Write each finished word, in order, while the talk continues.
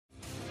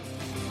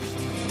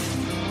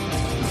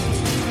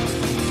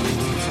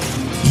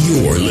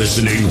You're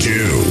listening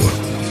to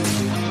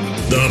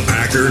the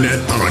Packernet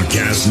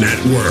Podcast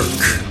Network.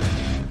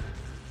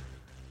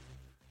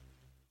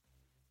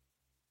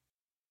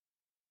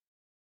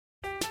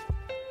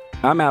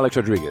 I'm Alex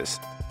Rodriguez.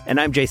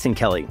 And I'm Jason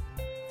Kelly.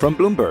 From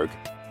Bloomberg,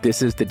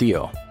 this is The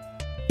Deal.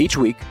 Each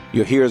week,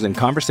 you'll hear us in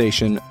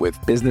conversation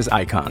with business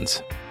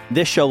icons.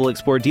 This show will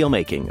explore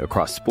deal-making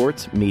across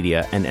sports,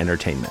 media, and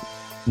entertainment.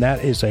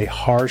 That is a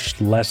harsh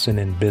lesson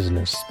in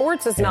business.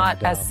 Sports is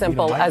not as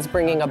simple as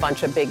bringing a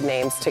bunch of big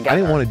names together. I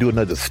didn't want to do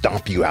another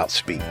stomp you out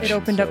speech. It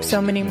opened up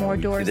so many more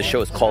doors. The show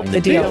is called The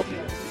Deal.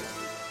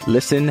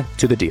 Listen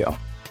to The Deal.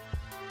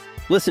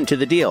 Listen to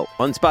The Deal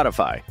on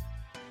Spotify.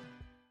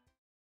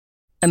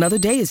 Another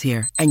day is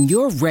here, and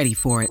you're ready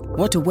for it.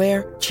 What to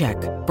wear? Check.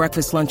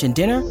 Breakfast, lunch, and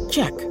dinner?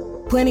 Check.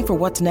 Planning for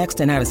what's next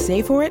and how to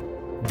save for it?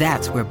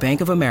 That's where Bank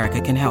of America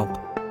can help.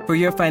 For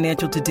your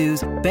financial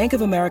to-dos, Bank of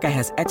America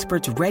has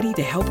experts ready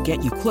to help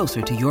get you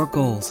closer to your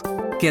goals.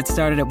 Get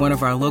started at one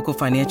of our local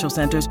financial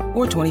centers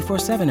or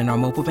 24/7 in our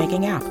mobile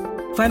banking app.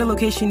 Find a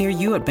location near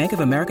you at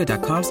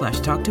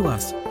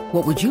bankofamerica.com/talktous.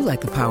 What would you like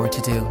the power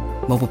to do?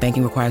 Mobile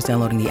banking requires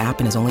downloading the app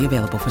and is only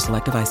available for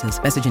select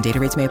devices. Message and data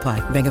rates may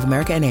apply. Bank of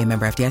America N.A.,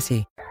 member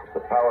FDIC.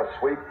 The power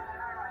sweep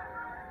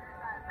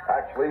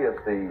actually is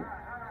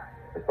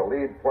the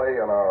lead play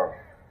in our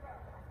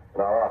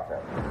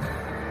offense.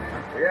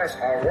 We ask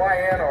our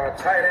YN or a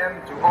tight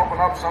end to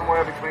open up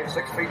somewhere between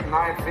 6 feet and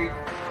 9 feet,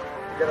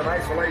 get an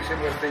isolation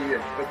with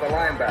the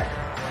linebacker.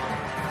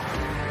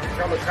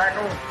 Tell the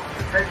tackle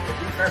to take the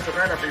defensive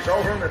end if he's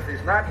over him. If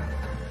he's not,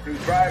 to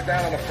drive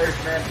down on the first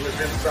man to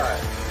his inside.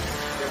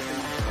 If the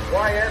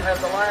YN has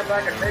the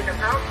linebacker taken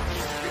out,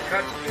 he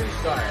cuts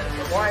inside.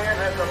 If the YN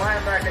has the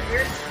linebacker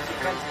in, he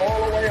comes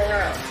all the way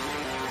around.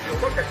 If you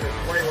look at this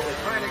play, what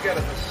we're trying to get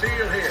is a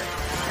seal here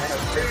and a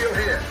seal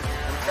here.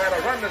 Try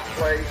to run this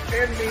play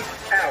in the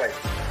alley.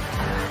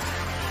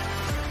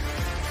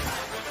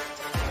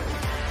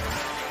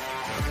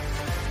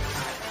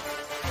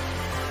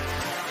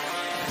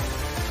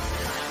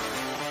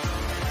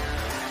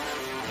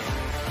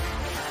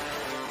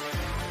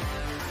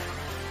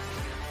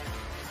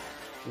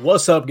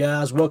 What's up,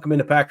 guys? Welcome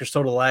into Packers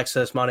Total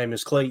Access. My name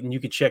is Clayton. You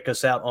can check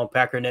us out on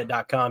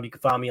Packernet.com. You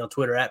can find me on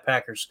Twitter at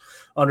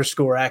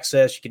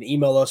Packers_access. You can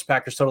email us,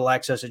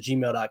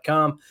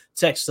 PackersTotalAccess@gmail.com.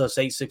 Text us,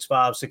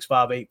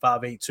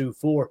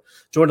 865-658-5824.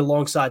 Joined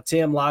alongside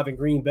Tim live in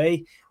Green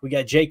Bay. We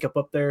got Jacob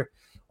up there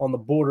on the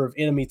border of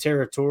enemy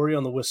territory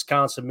on the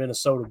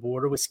Wisconsin-Minnesota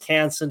border.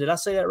 Wisconsin. Did I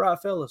say that right,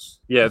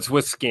 fellas? Yeah, it's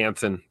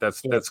Wisconsin.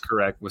 That's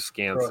correct,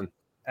 Wisconsin. Right.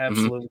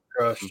 Absolutely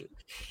crushed it.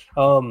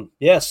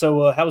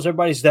 So how was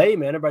everybody's day,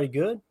 man? Everybody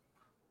good?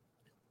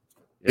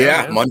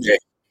 Yeah, Monday.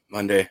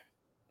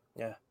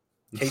 Yeah.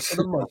 Case of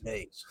the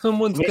Mondays.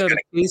 Someone's got a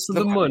case of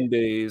the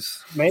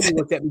Mondays. Mandy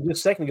looked at me just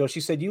a second ago. She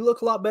said, "You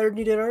look a lot better than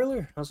you did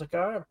earlier." I was like,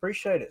 "All right,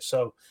 appreciate it."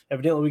 So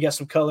evidently we got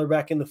some color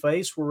back in the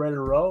face. We're ready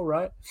to roll,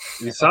 right?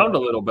 You sound a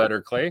little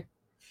better, Clay.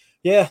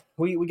 Yeah,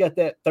 we got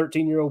that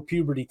 13-year-old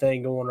puberty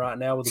thing going right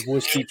now with the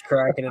voice keeps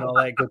cracking and all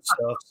that good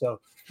stuff.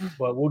 So,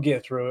 but we'll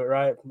get through it,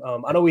 right?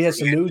 I know we had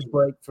some news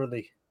break for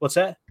the – what's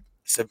that? I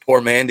said poor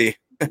Mandy.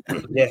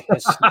 Yeah,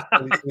 it's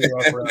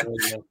rough around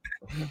here,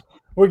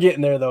 we're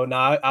getting there, though.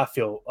 Now, I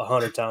feel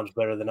 100 times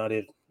better than I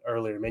did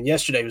earlier. Man,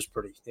 yesterday was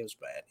bad.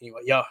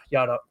 Anyway, y'all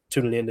not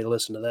tuning in to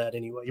listen to that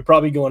anyway. You're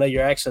probably going, "Hey,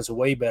 your accent's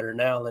way better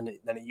now than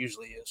it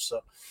usually is."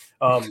 So,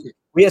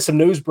 we had some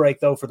news break,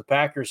 though, for the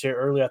Packers here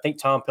earlier. I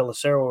think Tom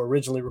Pelissero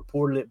originally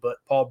reported it, but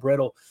Paul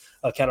Brettel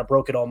kind of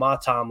broke it on my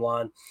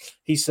timeline.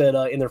 He said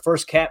in their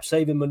first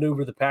cap-saving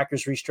maneuver, the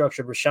Packers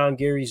restructured Rashan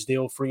Gary's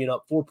deal, freeing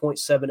up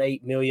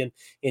 $4.78 million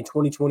in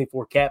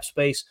 2024 cap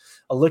space.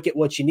 A look at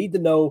what you need to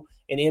know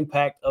and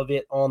impact of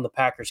it on the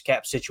Packers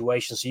cap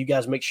situation. So you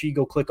guys make sure you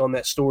go click on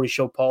that story,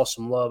 show Paul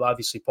some love.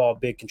 Obviously, Paul,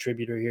 big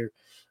contributor here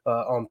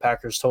on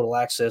Packers Total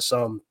Access.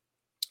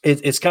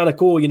 It's kind of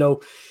cool,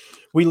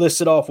 We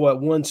listed off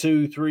 1,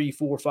 2, 3,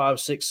 4, 5,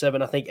 6,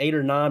 7, I think 8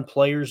 or 9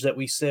 players that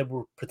we said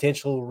were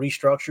potential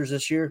restructures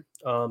this year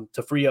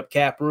to free up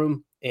cap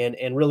room.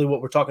 And really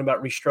what we're talking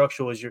about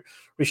restructure is your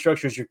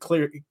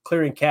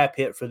clearing cap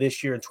hit for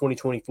this year in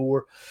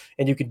 2024.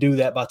 And you can do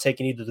that by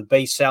taking either the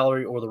base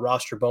salary or the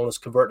roster bonus,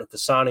 converting it to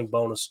signing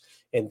bonus,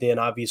 and then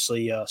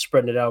obviously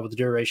spreading it out over the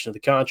duration of the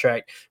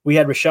contract. We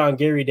had Rashan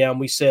Gary down.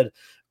 We said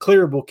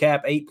clearable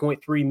cap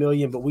 $8.3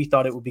 million, but we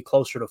thought it would be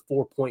closer to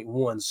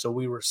 4.1. So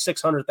we were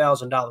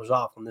 $600,000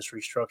 off on this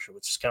restructure,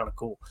 which is kind of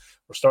cool.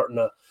 We're starting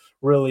to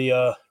really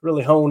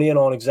hone in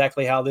on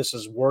exactly how this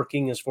is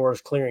working as far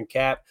as clearing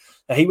cap.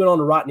 Now, he went on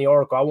to write in the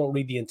article. I won't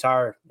read the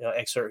entire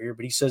excerpt here,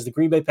 but he says the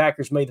Green Bay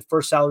Packers made the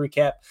first salary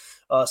cap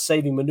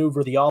saving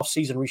maneuver, the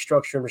offseason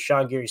restructuring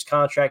Rashan Gary's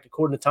contract.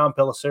 According to Tom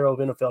Pelissero of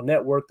NFL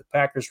Network, the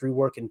Packers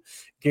reworking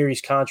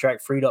Gary's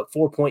contract freed up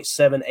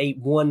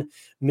 $4.781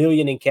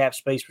 million in cap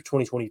space for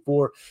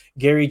 2024.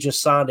 Gary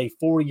just signed a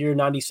 4-year,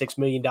 $96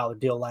 million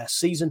deal last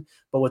season,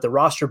 but with a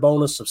roster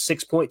bonus of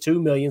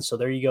 $6.2 million. So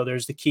there you go.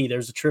 There's the key.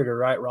 There's the trigger,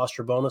 right?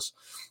 Roster bonus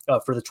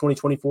for the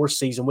 2024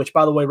 season, which,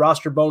 by the way,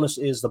 roster bonus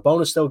is the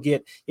bonus they'll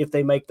get if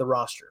they make the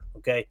roster.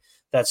 Okay.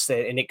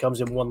 and it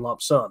comes in one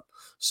lump sum.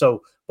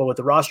 So, but with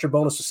the roster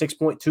bonus of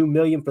 $6.2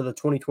 million for the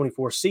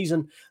 2024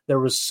 season, there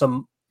was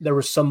some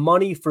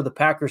money for the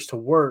Packers to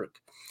work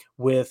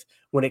with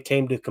when it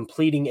came to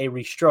completing a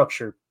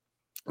restructure.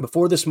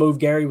 Before this move,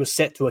 Gary was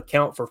set to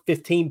account for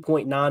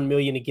 $15.9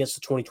 million against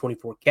the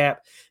 2024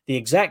 cap. The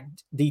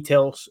exact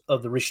details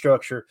of the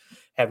restructure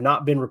have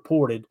not been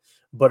reported,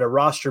 but a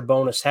roster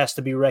bonus has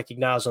to be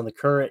recognized on the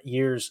current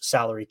year's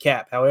salary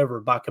cap. However,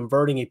 by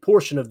converting a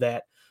portion of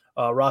that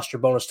roster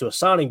bonus to a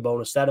signing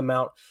bonus, that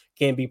amount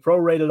can be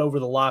prorated over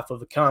the life of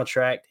the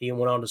contract. He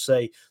went on to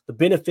say the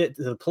benefit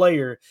to the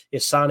player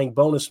is signing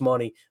bonus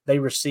money they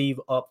receive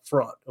up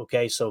front.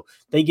 Okay, so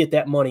they get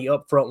that money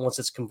up front once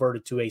it's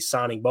converted to a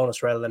signing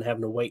bonus rather than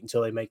having to wait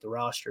until they make the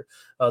roster.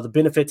 The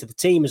benefit to the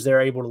team is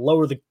they're able to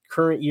lower the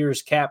current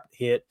year's cap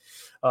hit,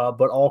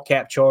 but all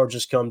cap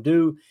charges come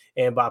due.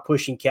 And by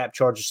pushing cap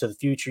charges to the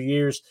future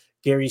years,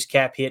 Gary's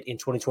cap hit in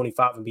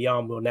 2025 and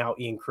beyond will now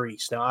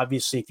increase. Now,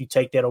 obviously, if you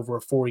take that over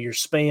a 4-year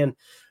span,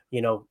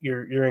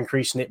 you're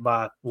increasing it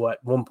by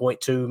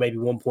 1.2, maybe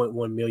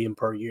 1.1 million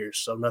per year.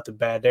 So nothing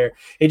bad there.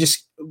 It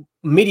just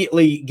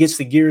immediately gets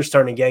the gears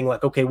turning, gang.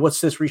 Like, okay,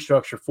 what's this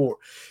restructure for?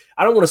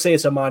 I don't want to say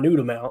it's a minute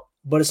amount,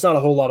 but it's not a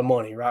whole lot of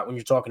money, right? When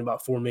you're talking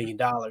about $4 million,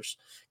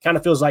 kind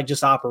of feels like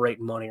just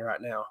operating money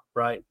right now,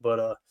 right?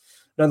 But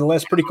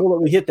nonetheless, pretty cool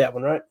that we hit that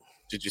one, right?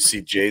 Did you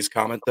see Jay's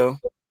comment though?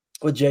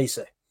 What'd Jay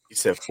say? He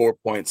said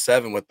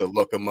 4.7 with the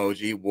look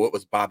emoji. What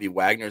was Bobby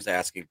Wagner's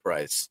asking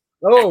price?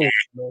 Oh,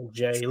 no,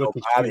 Jay, look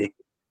at Bobby. you.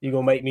 You're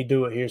going to make me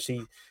do it here.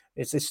 See,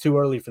 it's too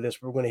early for this,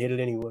 but we're going to hit it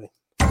anyway.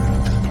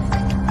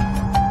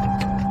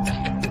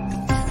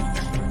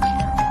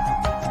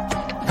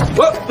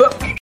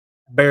 Whoop.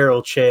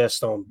 Barrel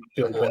chest on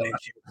Bill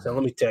Belichick. So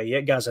let me tell you,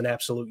 that guy's an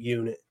absolute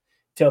unit.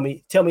 Tell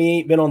me he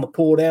ain't been on the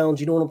pull downs.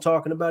 You know what I'm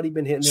talking about? He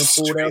been hitting them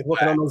pull downs,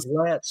 working on those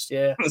lats.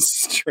 Yeah.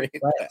 Straight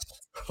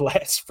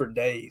lats for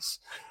days.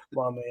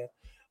 My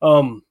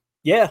man.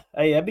 Yeah,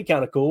 hey, that'd be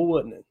kind of cool,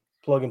 wouldn't it?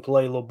 Plug and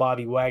play a little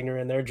Bobby Wagner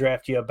in there,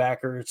 draft you a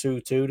backer or two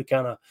to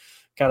kind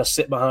of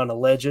sit behind a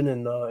legend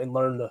and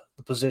learn the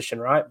position,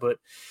 right? But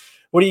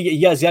what do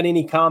you guys got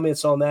any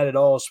comments on that at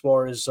all as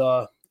far as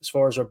our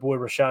boy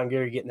Rashan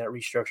Gary getting that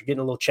restructure, getting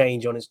a little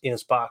change in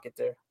his pocket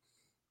there?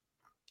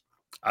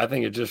 I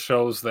think it just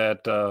shows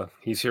that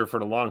he's here for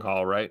the long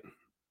haul, right?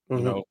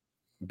 Mm-hmm.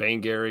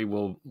 Bang Gary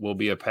will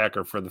be a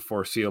Packer for the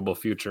foreseeable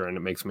future, and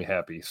it makes me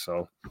happy.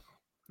 So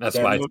that's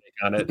my take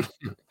on it.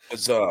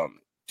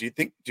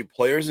 Do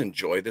players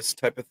enjoy this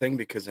type of thing?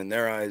 Because in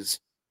their eyes,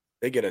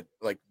 they get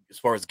as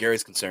far as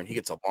Gary's concerned, he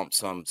gets a lump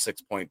sum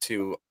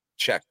 6.2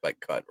 check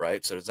cut,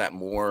 right? So is that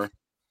more?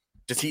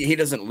 He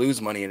doesn't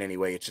lose money in any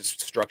way. It's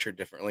just structured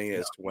differently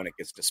as to when it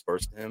gets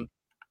dispersed to him.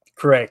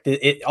 Correct.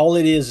 All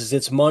it is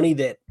it's money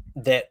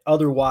that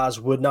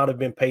otherwise would not have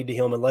been paid to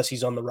him unless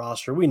he's on the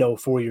roster. We know a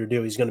 4-year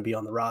deal, he's going to be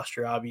on the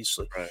roster,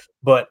 obviously. Right.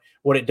 But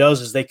what it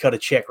does is they cut a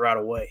check right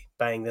away.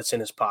 Bang, that's in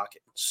his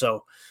pocket.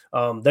 So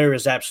there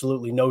is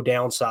absolutely no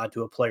downside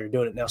to a player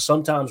doing it. Now,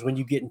 sometimes when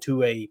you get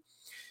into a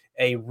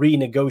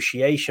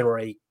renegotiation or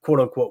a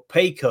quote-unquote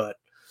pay cut,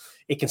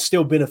 it can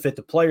still benefit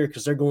the player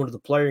because they're going to the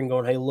player and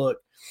going, hey, look,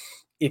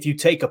 if you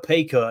take a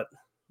pay cut,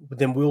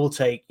 then we'll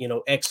take,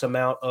 X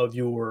amount of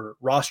your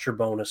roster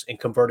bonus and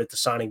convert it to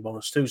signing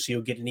bonus too. So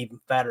you'll get an even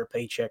fatter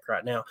paycheck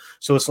right now.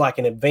 So it's like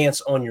an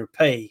advance on your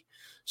pay.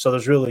 So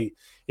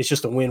it's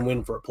just a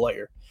win-win for a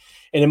player.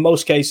 And in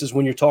most cases,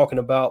 when you're talking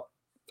about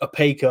a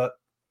pay cut,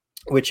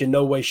 which in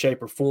no way,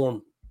 shape, or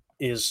form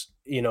is,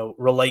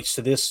 relates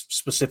to this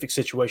specific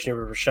situation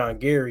with Rashan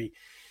Gary,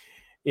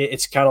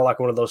 it's kind of like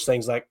one of those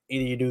things like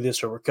either you do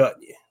this or we're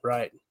cutting you,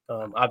 right?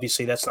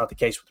 Obviously, that's not the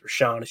case with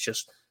Rashan. It's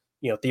just,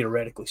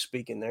 theoretically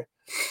speaking there.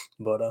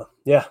 But,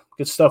 yeah,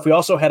 good stuff. We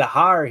also had a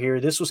hire here.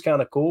 This was kind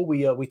of cool.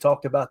 We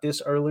talked about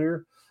this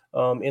earlier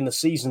in the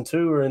season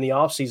too, or in the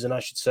offseason,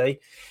 I should say.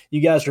 You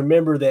guys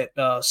remember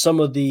that some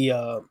of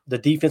the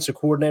defensive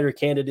coordinator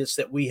candidates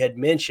that we had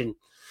mentioned,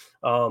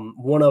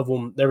 one of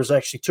them, there was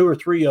actually 2 or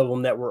 3 of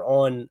them that were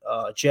on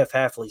Jeff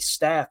Hafley's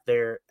staff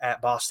there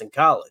at Boston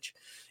College.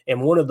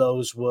 And one of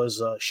those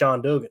was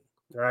Sean Duggan,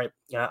 right?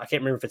 I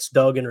can't remember if it's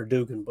Duggan or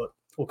Dugan, but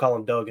we'll call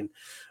him Duggan.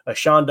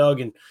 Sean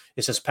Duggan.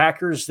 It says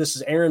Packers. This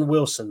is Aaron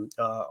Wilson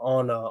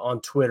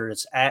on Twitter.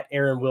 It's at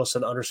Aaron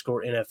Wilson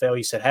 _NFL.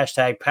 He said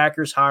hashtag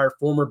Packers hire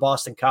former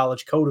Boston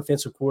College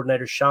co-defensive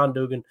coordinator Sean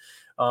Duggan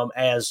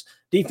as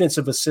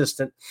defensive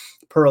assistant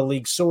per a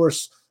league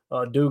source.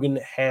 Duggan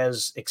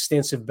has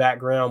extensive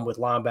background with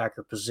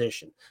linebacker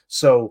position.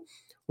 So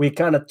we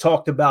kind of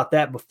talked about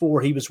that before.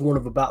 He was one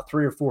of about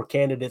 3 or 4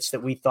 candidates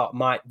that we thought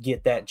might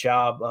get that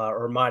job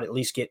or might at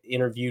least get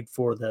interviewed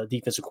for the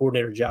defensive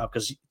coordinator job,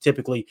 because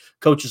typically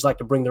coaches like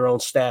to bring their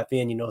own staff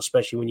in,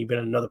 especially when you've been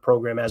in another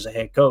program as a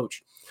head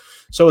coach.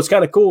 So it's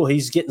kind of cool.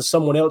 He's getting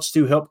someone else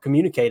to help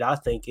communicate, I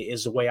think,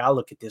 is the way I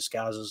look at this,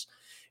 guys. Is,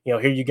 here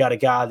you got a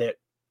guy that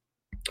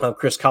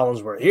Chris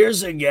Collinsworth.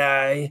 Here's a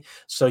guy.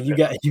 So you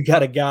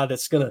got a guy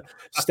that's going to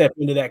step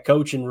into that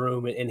coaching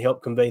room and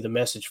help convey the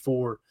message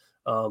for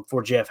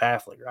Jeff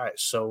Hafley, right?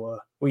 So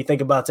what do you think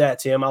about that,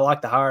 Tim? I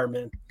like the hire,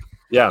 man.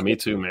 Yeah, me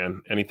too,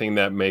 man. Anything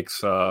that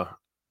makes Coach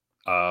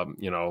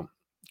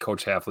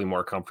Hafley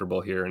more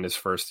comfortable here in his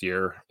first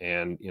year,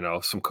 and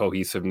some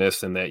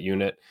cohesiveness in that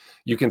unit.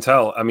 You can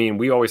tell. I mean,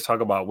 we always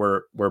talk about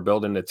we're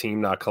building a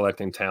team, not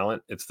collecting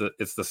talent. It's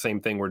the same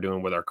thing we're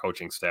doing with our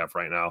coaching staff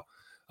right now.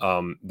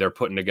 They're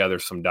putting together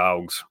some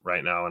dogs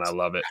right now, and I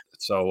love it.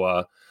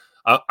 So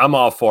I'm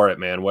all for it,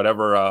 man.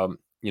 Whatever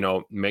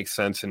makes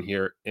sense in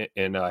here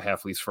in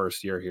Hafley's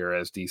first year here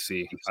as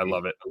DC. I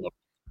love it.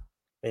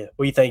 Yeah.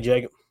 What do you think,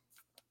 Jacob?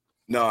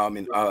 No, I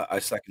mean, I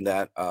second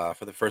that.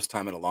 For the first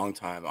time in a long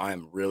time, I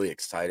am really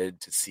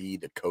excited to see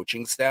the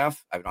coaching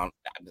staff. I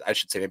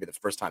should say maybe the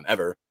first time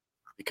ever,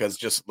 because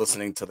just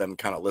listening to them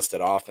kind of list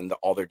it off and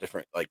all their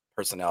different like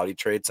personality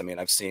traits. I mean,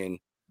 I've seen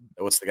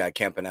what's the guy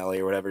Campanelli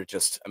or whatever.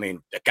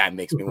 That guy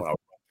makes me want to run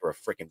for a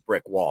freaking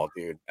brick wall,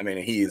 dude. I mean,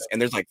 and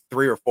there's like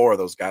 3 or 4 of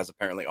those guys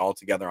apparently all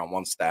together on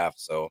one staff.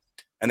 So,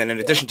 and then in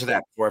addition to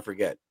that, before I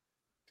forget,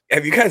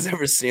 have you guys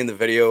ever seen the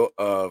video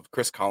of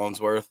Chris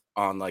Collinsworth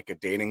on like a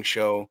dating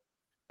show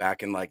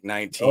back in like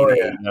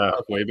 1980?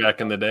 Way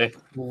back in the day?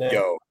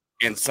 Yo,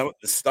 and some of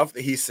the stuff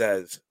that he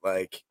says,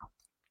 like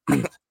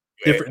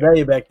different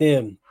day back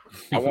then.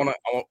 I want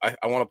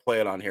to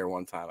play it on here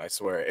one time. I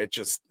swear, it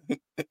just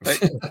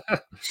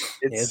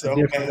it's so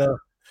a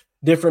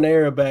different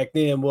era back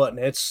then, wasn't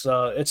it?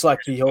 It's like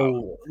the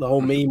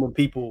whole meme when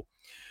people.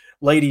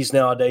 Ladies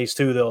nowadays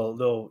too,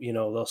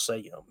 they'll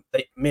say,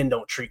 men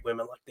don't treat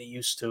women like they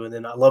used to. And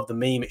then I love the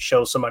meme. It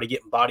shows somebody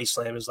getting body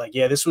slammed. It's like,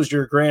 yeah, this was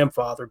your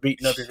grandfather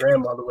beating up your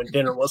grandmother when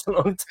dinner wasn't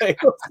on the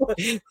table.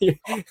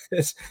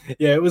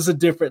 It was a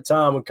different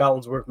time when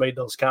Collinsworth made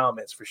those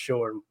comments for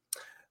sure.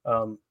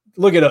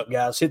 Look it up,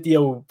 guys.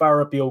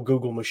 Fire up the old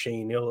Google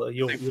machine. You'll be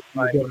able to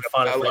find it.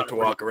 I like to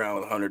walk around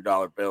with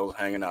 $100 bills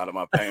hanging out of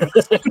my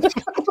pants.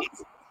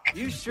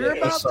 You sure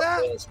about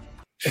that?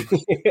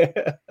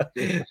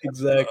 Yeah,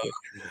 exactly.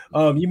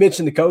 You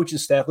mentioned the coaching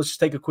staff. Let's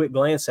just take a quick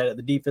glance at it.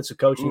 The defensive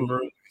coaching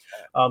room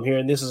here,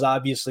 and this is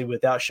obviously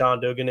without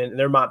Sean Duggan, and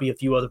there might be a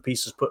few other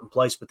pieces put in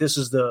place, but this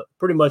is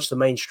pretty much the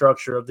main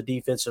structure of the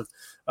defensive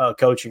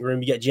coaching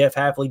room. You got Jeff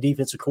Hafley,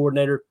 defensive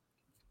coordinator.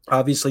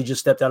 Obviously,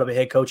 just stepped out of a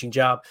head coaching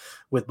job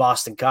with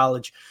Boston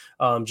College.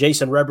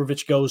 Jason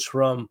Rebrovich goes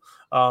from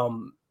a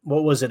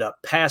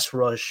pass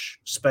rush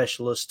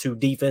specialist to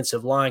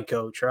defensive line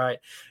coach, right?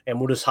 And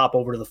we'll just hop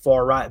over to the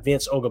far right.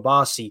 Vince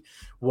Ogabasi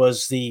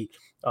was the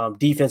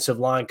defensive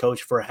line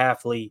coach for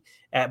Hafley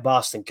at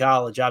Boston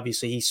College.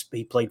 Obviously,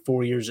 he played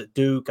 4 years at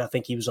Duke. I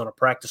think he was on a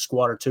practice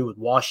squad or 2 with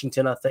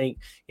Washington, I think,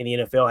 in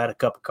the NFL, had a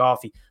cup of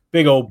coffee.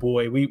 Big old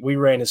boy. We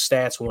ran his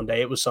stats one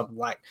day. It was something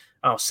like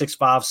 6'5",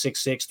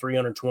 6'6",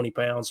 320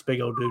 pounds,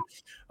 big old dude.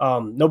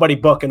 Nobody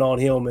bucking on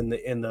him in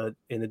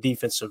the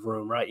defensive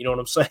room, right? You know what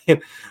I'm saying?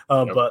 Yep.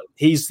 But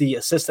he's the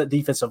assistant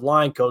defensive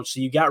line coach. So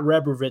you got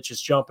Rebrovich is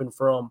jumping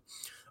from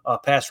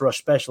pass rush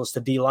specialist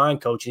to D-line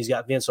coach. And he's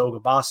got Vince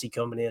Ogabasi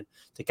coming in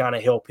to kind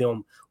of help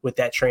him with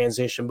that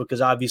transition,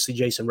 because obviously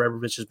Jason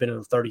Rebrovich has been in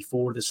the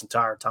 34 this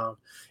entire time,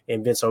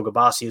 and Vince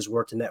Ogabasi has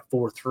worked in that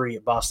 4-3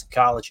 at Boston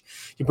College.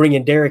 You bring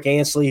in Derek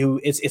Ansley,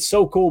 who it's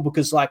so cool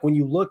because like when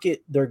you look at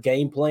their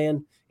game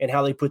plan and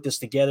how they put this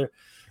together,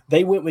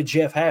 they went with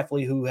Jeff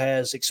Hafley, who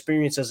has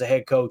experience as a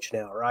head coach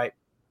now, right?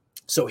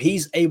 So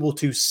he's able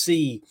to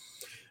see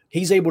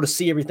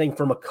everything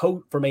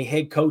from a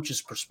head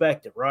coach's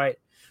perspective, right?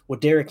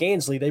 With Derek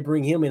Ansley, they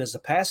bring him in as the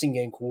passing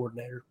game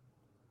coordinator,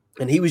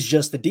 and he was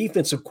just the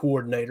defensive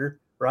coordinator,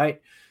 right?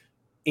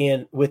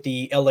 And with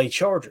the LA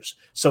Chargers.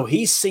 So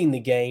he's seen the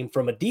game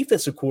from a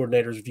defensive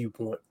coordinator's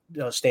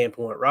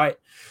standpoint, right?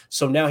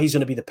 So now he's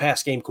going to be the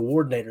pass game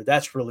coordinator.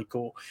 That's really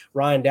cool.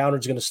 Ryan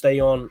Downer's going to stay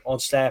on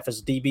staff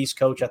as DB's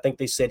coach. I think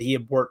they said he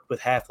had worked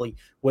with Hafley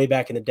way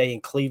back in the day in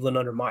Cleveland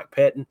under Mike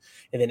Pettin.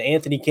 And then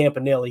Anthony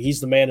Campanelli,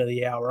 he's the man of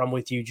the hour. I'm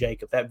with you,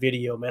 Jacob. That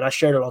video, man, I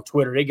shared it on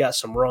Twitter. It got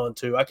some run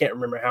too. I can't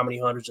remember how many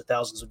hundreds of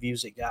thousands of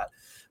views it got.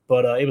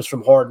 But it was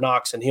from Hard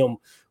Knocks and him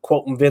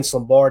quoting Vince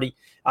Lombardi.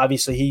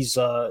 Obviously, he's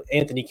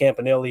Anthony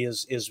Campanelli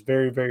is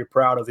very, very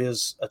proud of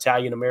his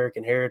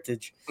Italian-American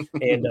heritage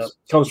and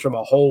comes from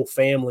a whole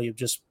family of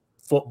just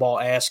football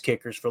ass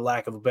kickers, for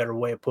lack of a better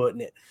way of putting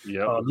it.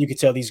 Yep. You can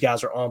tell these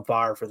guys are on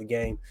fire for the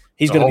game.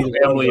 He's going to be the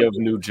family of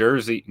New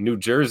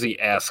Jersey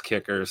ass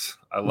kickers.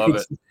 I love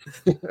it.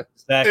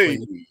 Exactly.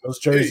 Hey, those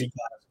Jersey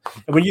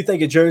guys. And when you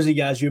think of Jersey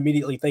guys, you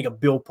immediately think of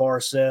Bill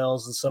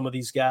Parcells and some of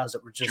these guys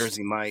that were just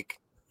Jersey Mike.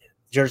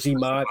 There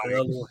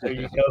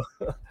you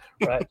go.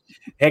 Right.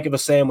 Heck of a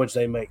sandwich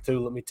they make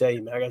too. Let me tell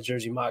you, man. I got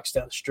Jersey Mike's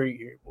down the street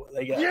here. Boy,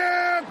 they got.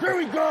 Yeah, there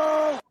we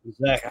go.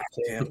 Exactly.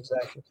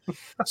 Exactly.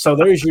 So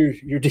there's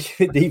your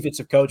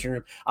defensive coaching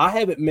room. I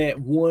haven't met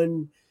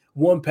one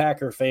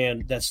Packer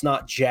fan that's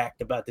not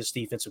jacked about this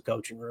defensive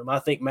coaching room. I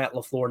think Matt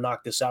LaFleur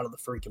knocked this out of the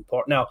freaking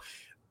park. Now,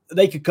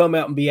 they could come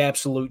out and be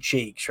absolute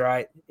cheeks,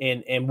 right?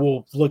 And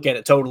we'll look at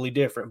it totally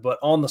different. But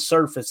on the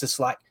surface, it's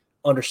like,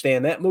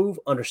 understand that move,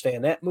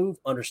 understand that move,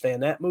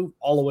 understand that move,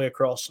 all the way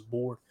across the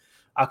board.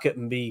 I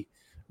couldn't be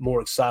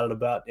more excited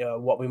about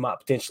what we might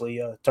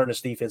potentially turn this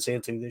defense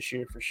into this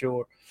year for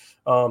sure.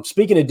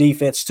 Speaking of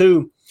defense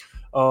too,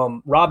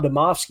 Rob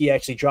Domofsky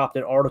actually dropped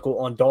an article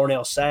on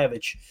Darnell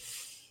Savage.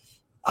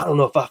 I don't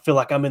know if I feel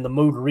like I'm in the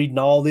mood reading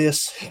all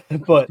this,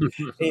 but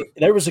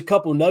there was a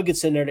couple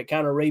nuggets in there that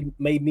kind of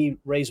made me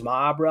raise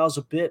my eyebrows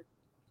a bit.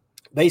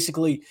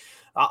 Basically,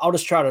 I'll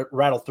just try to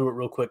rattle through it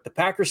real quick. The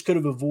Packers could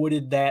have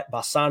avoided that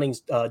by signing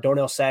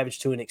Darnell Savage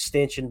to an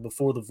extension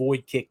before the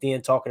void kicked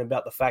in, talking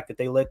about the fact that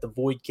they let the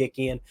void kick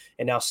in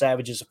and now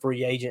Savage is a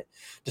free agent.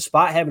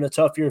 Despite having a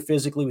tough year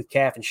physically with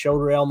calf and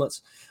shoulder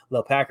ailments,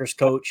 the Packers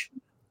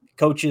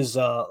coaches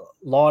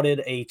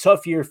lauded a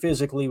tough year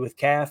physically with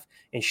calf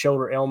and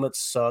shoulder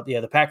ailments.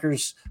 The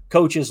Packers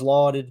coaches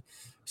lauded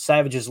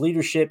Savage's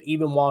leadership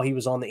even while he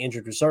was on the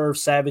injured reserve.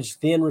 Savage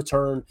then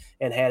returned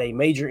and had a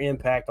major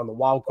impact on the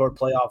wild card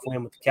playoff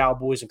win with the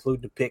Cowboys,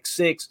 including the pick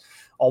six,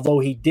 although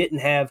he didn't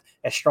have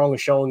as strong a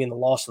showing in the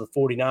loss of the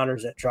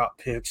 49ers that dropped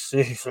pick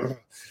six.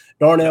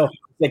 Darnell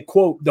said,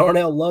 quote,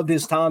 Darnell loved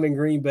his time in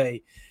Green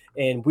Bay,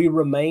 and we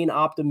remain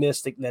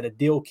optimistic that a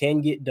deal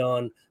can get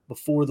done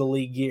before the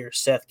league year,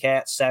 Seth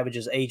Katz,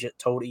 Savage's agent,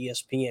 told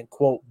ESPN,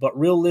 quote, but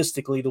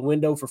realistically, the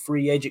window for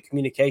free agent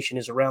communication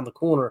is around the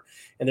corner,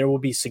 and there will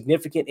be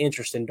significant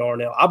interest in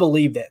Darnell. I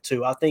believe that,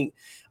 too. I think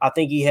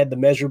he had the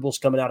measurables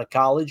coming out of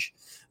college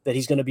that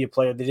he's going to be a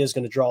player that is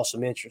going to draw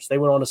some interest. They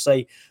went on to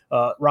say,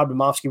 Rob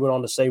Domofsky went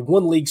on to say,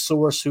 one league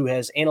source who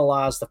has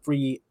analyzed the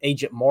free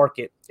agent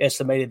market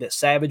estimated that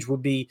Savage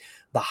would be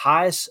the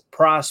highest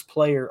priced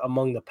player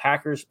among the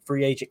Packers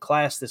free agent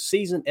class this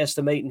season,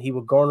 estimating he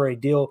would garner a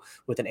deal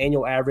with an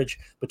annual average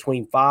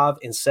between $5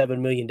 and $7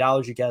 million.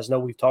 You guys know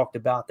we've talked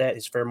about that.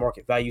 His fair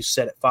market value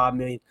set at $5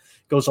 million.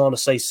 Goes on to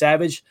say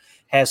Savage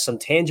has some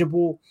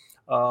tangential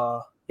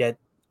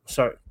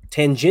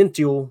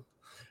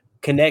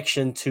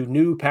connection to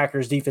new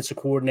Packers defensive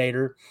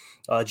coordinator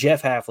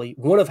Jeff Hafley.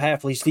 One of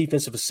Hafley's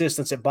defensive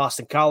assistants at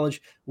Boston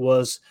College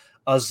was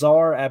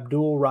Azar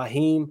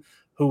Abdul-Rahim,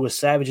 who was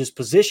Savage's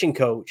position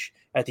coach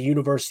at the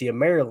University of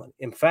Maryland.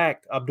 In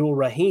fact,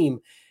 Abdul-Rahim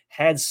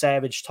had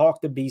Savage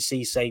talk to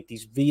BC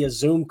safeties via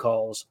Zoom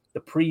calls the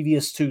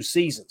previous 2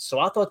 seasons. So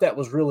I thought that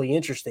was really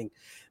interesting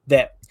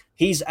that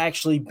he's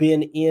actually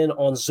been in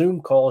on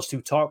Zoom calls to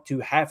talk to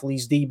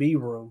Hafley's DB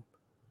room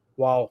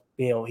while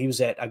he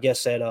was at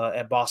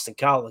Boston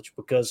College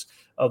because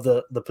of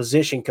the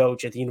position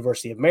coach at the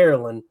University of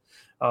Maryland.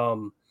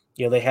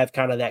 They have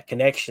kind of that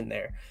connection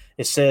there.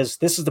 It says,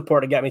 this is the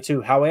part that got me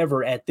too.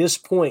 However, at this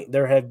point,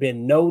 there have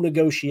been no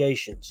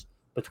negotiations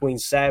between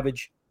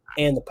Savage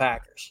and the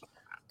Packers.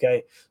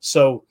 Okay.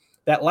 So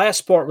that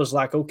last part was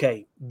like,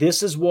 okay,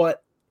 this is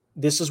what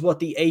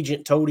the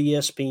agent told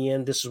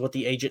ESPN. This is what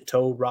the agent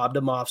told Rob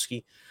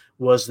Domofsky,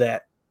 was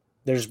that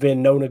there's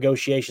been no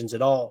negotiations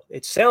at all.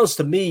 It sounds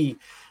to me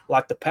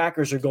like the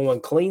Packers are going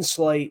clean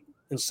slate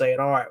and saying,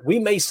 all right, we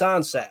may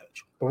sign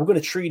Savage, but we're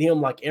going to treat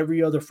him like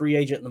every other free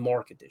agent in the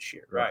market this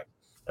year. Right.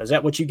 Is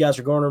that what you guys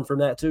are garnering from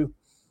that too?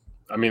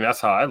 I mean,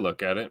 that's how I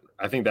look at it.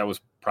 I think that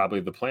was probably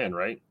the plan,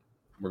 right?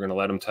 We're going to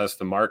let him test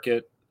the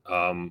market,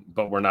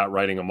 but we're not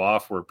writing him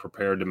off. We're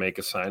prepared to make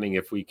a signing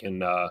if we can,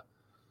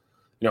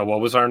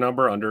 what was our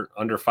number? Under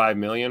 $5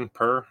 million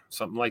per,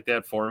 something like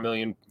that, $4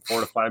 to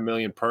 $5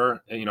 million per.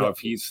 And, if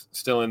he's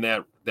still in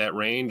that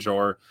range,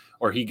 or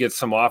he gets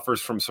some offers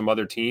from some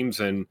other teams,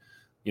 and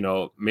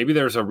maybe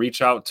there's a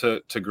reach out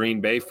to Green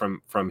Bay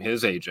from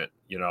his agent,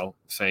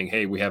 saying,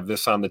 hey, we have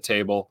this on the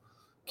table.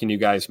 Can you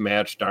guys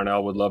match?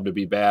 Darnell would love to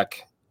be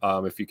back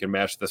if you can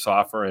match this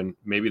offer, and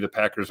maybe the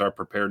Packers are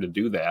prepared to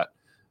do that.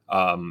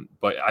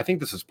 But I think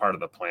this is part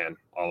of the plan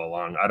all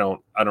along. I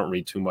don't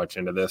read too much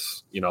into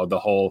this. The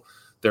whole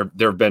there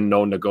have been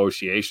no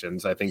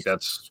negotiations. I think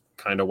that's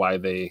kind of why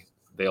they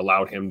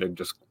allowed him to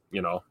just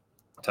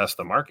test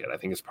the market. I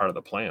think it's part of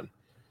the plan.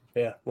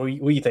 Yeah. What do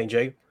you think,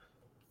 Jake?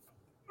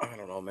 I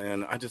don't know,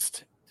 man. I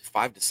just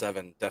 5 to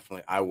 7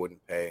 definitely I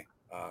wouldn't pay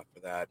for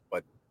that,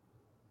 but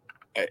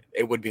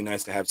it would be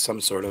nice to have some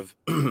sort of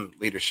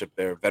leadership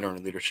there,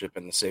 veteran leadership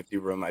in the safety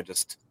room.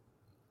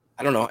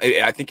 I don't know.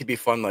 I think it'd be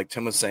fun, like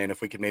Tim was saying,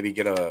 if we could maybe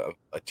get a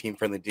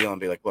team-friendly deal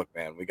and be like, look,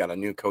 man, we got a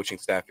new coaching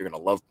staff. You're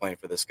going to love playing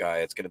for this guy.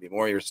 It's going to be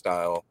more your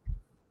style.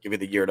 Give you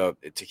the year to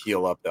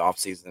heal up the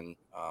offseason.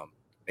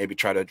 Maybe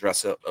try to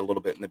address it a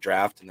little bit in the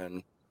draft and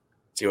then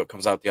see what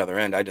comes out the other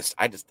end. I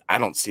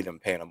don't see them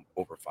paying him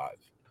over 5.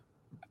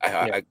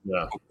 I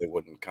hope they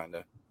wouldn't, kind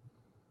of.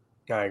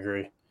 I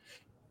agree.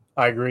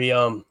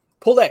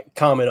 Pull that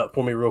comment up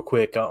for me real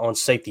quick on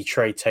safety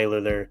Trey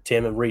Taylor there,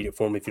 Tim, and read it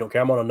for me if you don't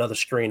care. I'm on another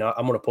screen.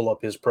 I'm going to pull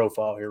up his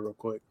profile here real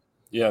quick.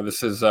 Yeah,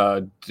 this is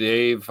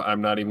Dave.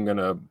 I'm not even going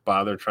to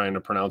bother trying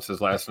to pronounce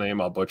his last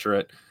name. I'll butcher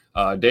it.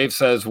 Dave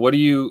says, what do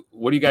you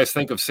guys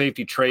think of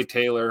safety Trey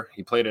Taylor?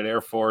 He played at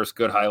Air Force.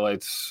 Good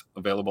highlights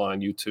available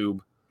on YouTube.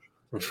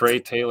 Trey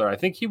Taylor, I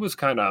think he was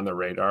kind of on the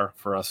radar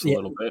for us a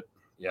little bit.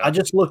 Yeah. I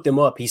just looked him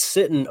up. He's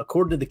sitting,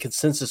 according to the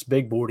consensus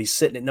big board, he's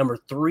sitting at number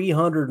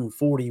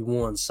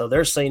 341. So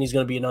they're saying he's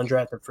going to be an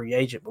undrafted free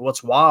agent. But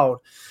what's wild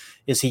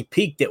is he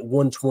peaked at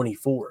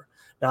 124.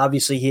 Now,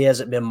 obviously, he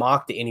hasn't been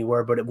mocked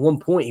anywhere, but at one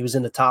point he was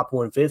in the top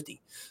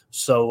 150.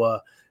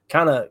 So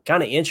kind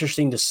of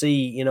interesting to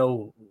see,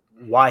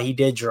 why he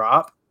did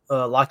drop.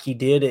 like he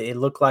did. It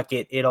looked like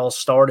it all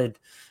started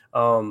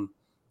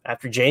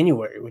after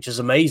January, which is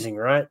amazing,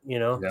 right?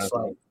 It's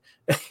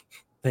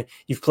like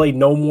you've played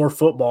no more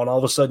football and all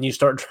of a sudden you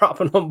start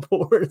dropping on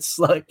boards.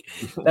 Like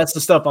that's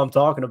the stuff I'm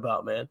talking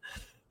about, man.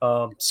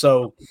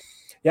 So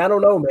yeah, I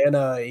don't know, man.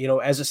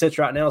 As it sits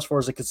right now, as far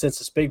as the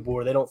consensus big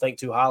board, they don't think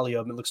too highly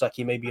of him. It looks like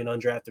he may be an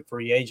undrafted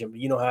free agent,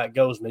 but you know how it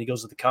goes, man. He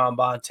goes to the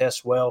combine,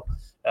 tests well.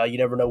 You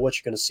never know what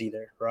you're going to see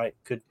there, right?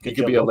 He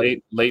could be a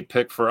late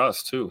pick for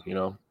us too.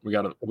 We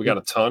got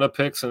a ton of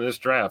picks in this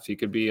draft. He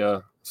could be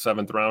a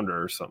 7th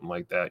rounder or something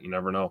like that. You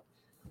never know.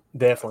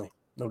 Definitely,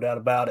 no doubt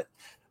about it.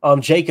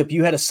 Jacob,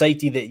 you had a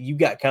safety that you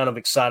got kind of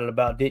excited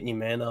about, didn't you,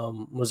 man?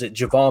 Was it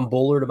Javon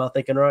Bullard? Am I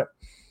thinking right?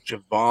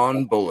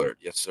 Javon Bullard,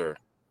 yes, sir.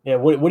 Yeah,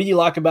 what do you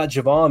like about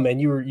Javon, man?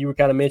 You were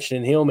kind of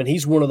mentioning him, and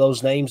he's one of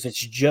those names that's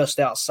just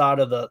outside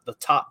of the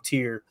top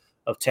tier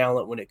of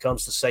talent when it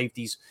comes to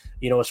safeties.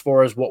 As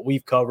far as what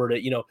we've covered,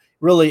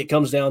 really it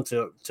comes down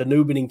to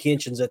Newman and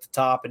Kinchins at the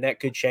top, and that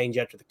could change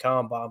after the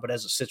combine. But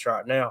as it sits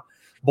right now,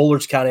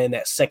 Bullard's kind of in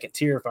that second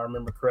tier, if I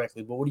remember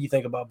correctly. But what do you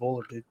think about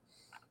Bullard, dude?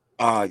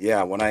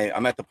 Yeah, when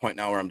I'm at the point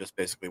now where I'm just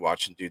basically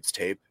watching dude's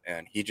tape,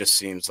 and he just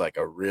seems like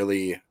I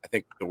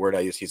think the word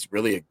I use, he's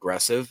really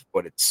aggressive,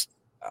 but it's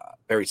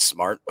very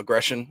smart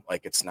aggression.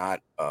 Like it's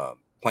not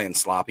playing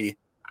sloppy.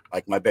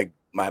 Like my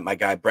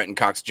guy Brenton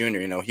Cox Jr.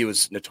 He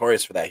was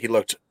notorious for that. He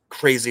looked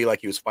crazy,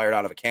 like he was fired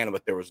out of a cannon,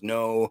 but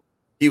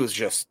he was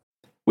just.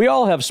 We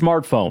all have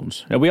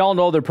smartphones, and we all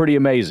know they're pretty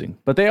amazing,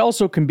 but they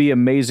also can be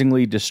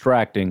amazingly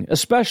distracting,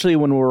 especially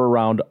when we're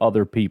around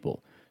other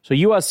people. So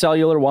US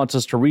Cellular wants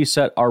us to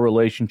reset our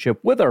relationship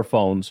with our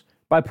phones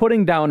by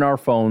putting down our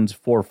phones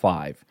for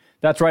 $5.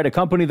 That's right, a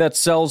company that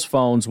sells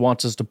phones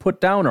wants us to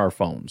put down our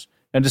phones.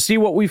 And to see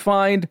what we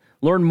find,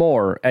 learn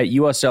more at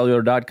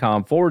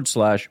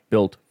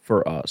uscellular.com/built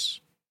for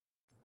us.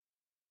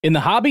 In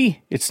the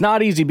hobby, it's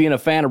not easy being a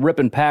fan of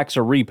ripping packs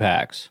or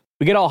repacks.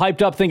 We get all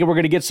hyped up thinking we're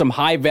going to get some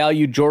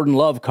high-value Jordan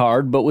Love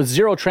card, but with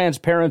zero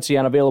transparency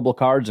on available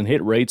cards and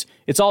hit rates,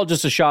 it's all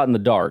just a shot in the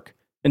dark.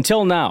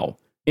 Until now.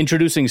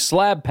 Introducing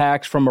slab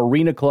packs from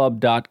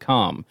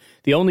arenaclub.com,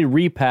 the only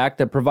repack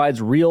that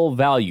provides real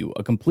value,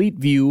 a complete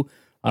view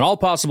on all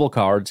possible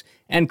cards,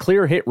 and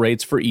clear hit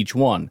rates for each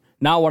one.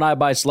 Now when I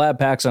buy slab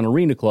packs on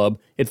Arena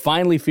Club, it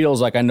finally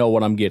feels like I know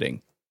what I'm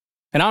getting.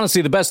 And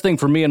honestly, the best thing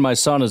for me and my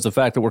son is the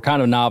fact that we're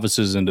kind of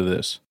novices into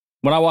this.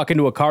 When I walk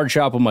into a card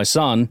shop with my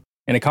son,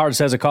 and a card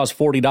says it costs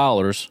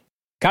 $40,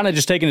 kind of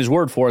just taking his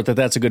word for it that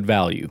that's a good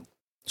value.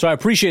 So I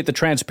appreciate the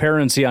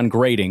transparency on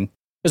grading,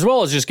 as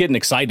well as just getting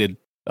excited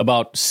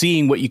about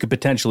seeing what you could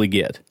potentially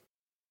get.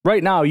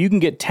 Right now, you can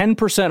get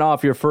 10%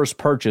 off your first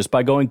purchase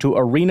by going to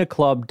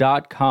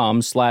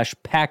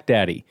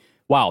arenaclub.com/packdaddy.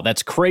 Wow,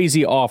 that's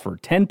crazy offer.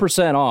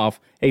 10% off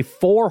a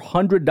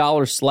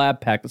 $400 slab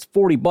pack. That's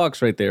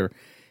 $40 right there.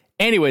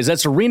 Anyways,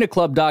 that's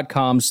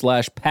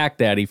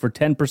arenaclub.com/packdaddy for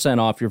 10%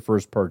 off your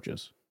first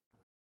purchase.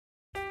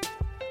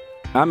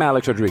 I'm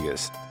Alex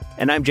Rodriguez.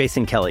 And I'm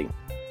Jason Kelly.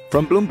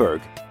 From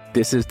Bloomberg,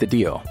 this is The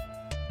Deal.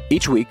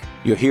 Each week,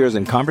 you'll hear us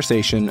in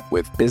conversation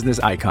with business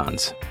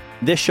icons.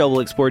 This show will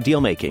explore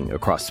deal-making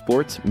across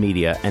sports,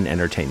 media, and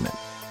entertainment.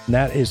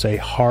 That is a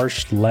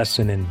harsh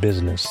lesson in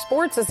business.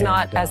 Sports is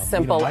not as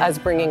simple as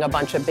bringing a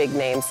bunch of big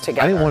names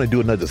together. I didn't want to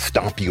do another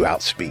stomp you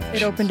out speech.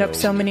 It opened up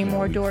so many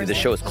more doors. The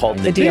show is called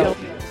The Deal.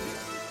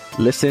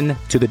 Listen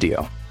to The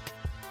Deal.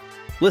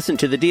 Listen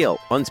to The Deal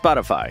on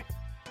Spotify.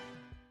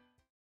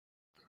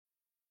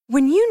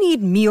 When you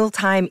need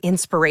mealtime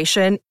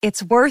inspiration,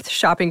 it's worth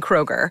shopping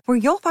Kroger, where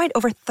you'll find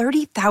over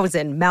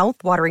 30,000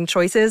 mouth-watering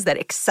choices that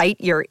excite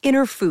your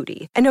inner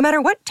foodie. And no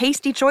matter what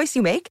tasty choice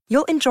you make,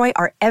 you'll enjoy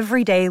our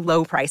everyday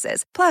low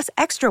prices, plus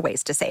extra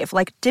ways to save,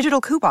 like digital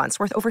coupons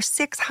worth over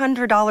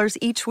 $600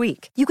 each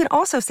week. You can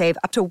also save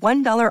up to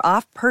 $1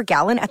 off per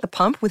gallon at the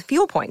pump with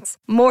fuel points.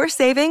 More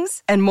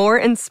savings and more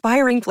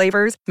inspiring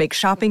flavors make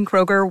shopping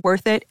Kroger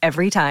worth it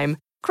every time.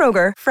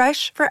 Kroger,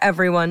 fresh for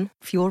everyone.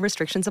 Fuel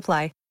restrictions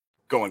apply.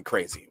 Going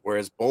crazy,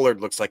 whereas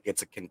Bullard looks like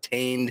it's a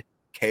contained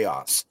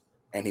chaos,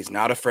 and he's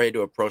not afraid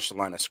to approach the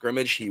line of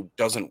scrimmage. He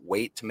doesn't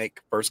wait to make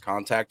first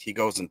contact. He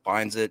goes and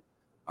finds it.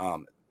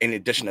 In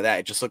addition to that,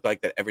 it just looked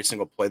like that every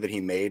single play that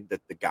he made, that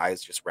the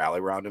guys just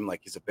rally around him,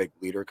 like he's a big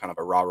leader, kind of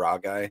a rah-rah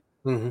guy.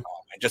 Mm-hmm.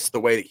 And just the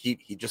way that he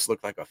just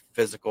looked like a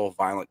physical,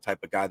 violent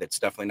type of guy that's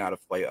definitely not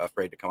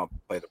afraid to come up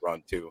and play the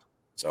run too.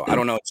 So I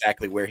don't know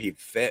exactly where he'd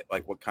fit,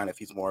 like what kind, if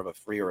he's more of a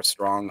free or a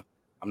strong.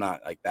 I'm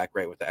not like that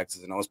great with the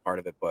X's and O's part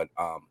of it, but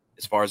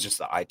as far as just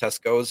the eye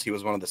test goes, he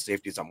was one of the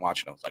safeties I'm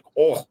watching. I was like,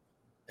 oh,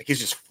 like he's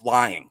just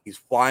flying. He's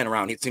flying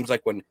around. It seems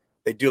like when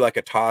they do like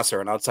a toss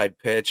or an outside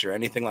pitch or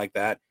anything like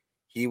that,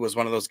 he was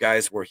one of those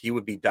guys where he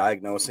would be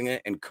diagnosing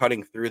it and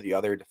cutting through the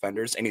other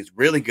defenders. And he's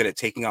really good at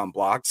taking on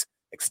blocks,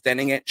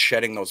 extending it,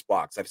 shedding those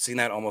blocks. I've seen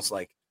that almost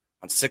like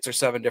on 6 or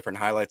 7 different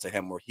highlights of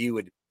him where he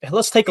would.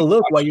 Let's take a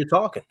look while you're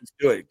talking.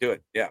 Do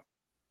it. Yeah.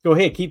 Go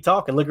ahead. Keep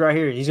talking. Look right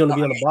here. He's going to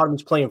be on the bottom.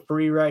 He's playing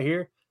free right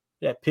here.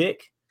 That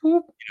pick.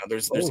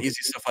 There's easy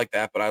stuff like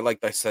that, but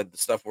I said, the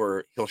stuff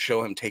where he'll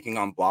show him taking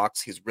on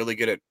blocks. He's really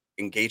good at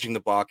engaging the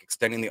block,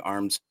 extending the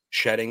arms,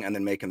 shedding and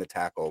then making the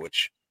tackle,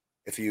 which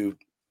if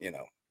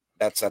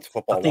that's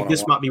football. I think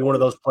this might be one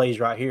of those plays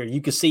right here.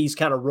 You can see he's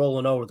kind of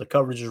rolling over. The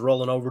coverage is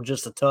rolling over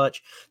just a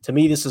touch. To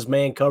me, this is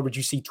man coverage.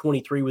 You see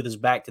 23 with his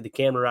back to the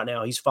camera right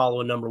now. He's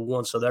following number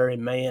 1, so they're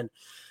in man.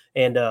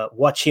 And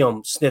watch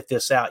him sniff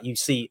this out. You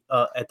see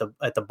at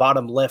the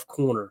bottom left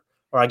corner,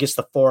 or I guess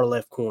the far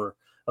left corner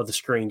of the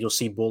screen, you'll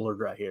see Bullard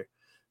right here.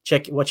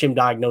 Watch him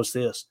diagnose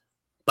this.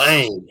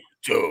 Bang.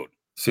 Dude.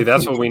 See,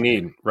 that's what we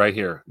need right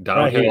here.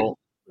 Downhill.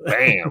 Right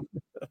here. Bam.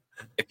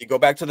 If you go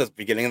back to the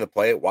beginning of the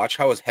play, watch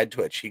how his head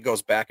twitch. He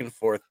goes back and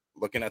forth,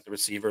 looking at the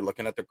receiver,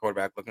 looking at the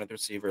quarterback, looking at the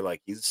receiver.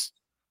 Like he's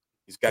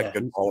got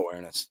good ball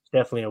awareness.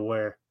 Definitely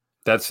aware.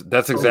 That's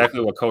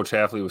exactly what Coach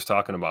Hafley was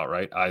talking about,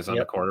 right? Eyes on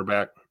the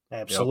quarterback.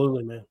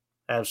 Absolutely, man.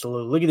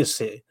 Absolutely. Look at this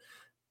hit.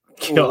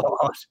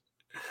 God.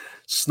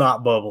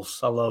 Snot bubbles.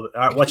 I love it.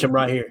 All right, watch him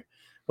right here.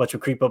 Watch him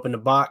creep up in the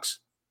box.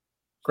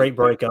 Great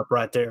breakup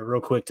right there, real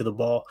quick to the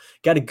ball.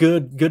 Got a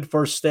good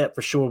first step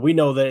for sure. We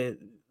know that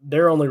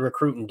they're only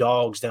recruiting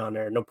dogs down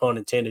there. No pun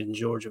intended in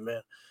Georgia,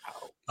 man.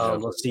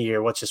 Let's see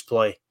here. Watch this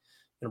play.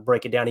 Gonna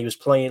break it down. He was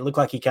playing. It looked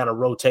like he kind of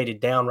rotated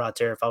down right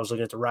there. If I was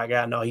looking at the right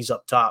guy, no, he's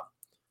up top.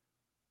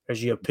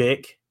 There's you a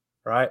pick,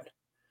 right?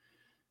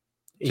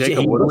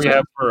 Jacob, what do we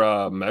have for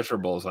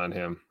measurables on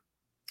him?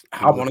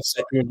 I want to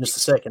say here in just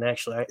a second.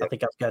 Actually, I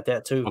think I've got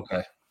that too.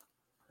 Okay.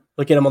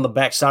 Look at him on the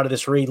back side of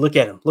this read. Look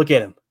at him. Look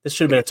at him. This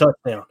should have been a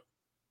touchdown.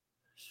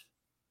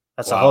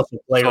 That's a hustle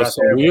play right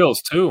there.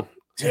 Wheels too.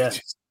 Yeah,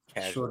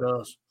 sure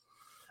does.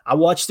 I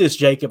watched this,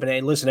 Jacob,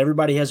 and listen,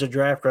 everybody has a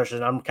draft crush,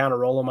 and I'm kind of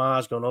rolling my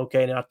eyes going,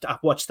 okay. And I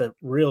watched the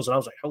reels, and I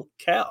was like, holy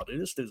cow,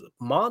 dude, this dude's a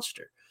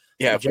monster.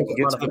 Yeah, if we can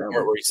get to the point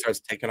where he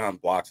starts taking on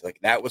blocks, like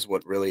that was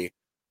what really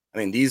 – I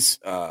mean,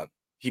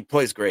 he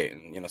plays great,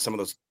 and, some of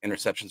those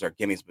interceptions are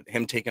gimmies, but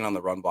him taking on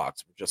the run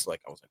blocks were just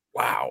like – I was like,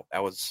 wow,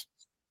 that was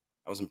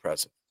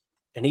impressive.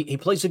 And he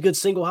plays a good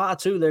single high,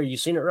 too, there. You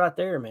seen it right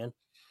there, man.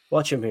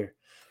 Watch him here.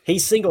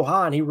 He's single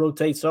high, and he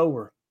rotates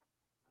over.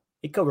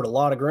 He covered a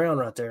lot of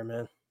ground right there,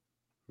 man.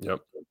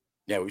 Yep.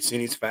 Yeah, we've seen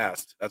he's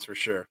fast. That's for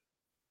sure.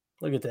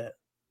 Look at that.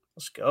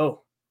 Let's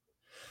go.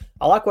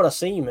 I like what I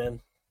see,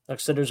 man. Like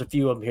I said, there's a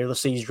few of them here. Let's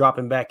see. He's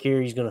dropping back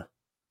here. He's gonna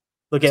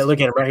look at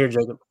him right here,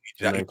 Jacob.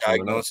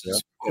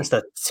 Diagnosis. Just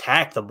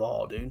attack the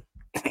ball, dude.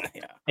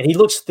 Yeah. And he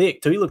looks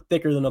thick too. He looked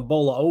thicker than a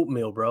bowl of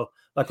oatmeal, bro.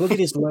 Like, look at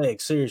his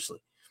legs.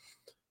 Seriously.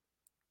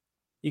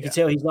 You can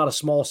tell he's not a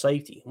small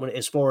safety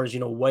as far as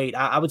weight.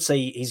 I would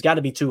say he's got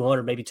to be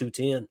 200, maybe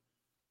 210.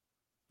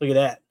 Look at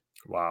that.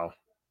 Wow.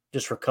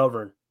 Just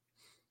recovering.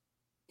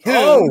 He hit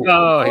him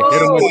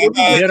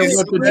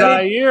with the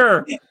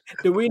Jair.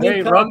 Do we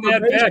need run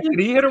that back? Did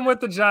he hit him with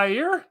the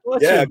Jair?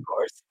 Yeah, of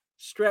course.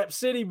 Strap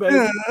City,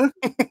 baby.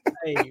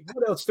 Hey,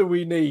 what else do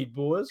we need,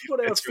 boys? What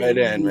else? It's right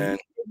in, man.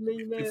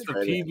 It's the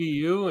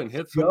PVU and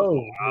hits him.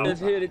 Wow.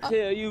 Just here to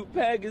tell you,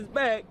 Pack is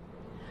back.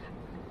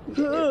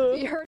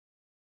 You heard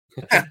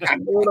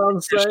what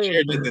I'm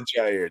saying? Did the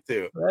Jair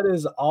too. That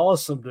is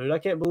awesome, dude. I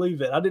can't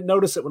believe it. I didn't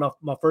notice it when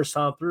my first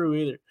time through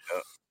either.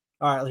 Yeah.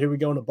 All right, here we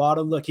go on the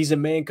bottom. Look, he's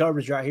in man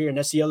coverage right here, and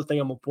that's the other thing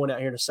I'm going to point out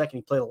here in a second.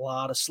 He played a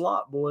lot of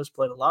slot, boys.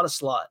 Played a lot of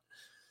slot.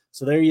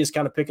 So there he is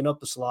kind of picking up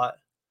the slot,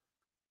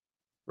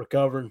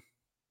 recovering.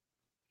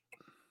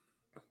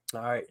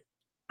 All right.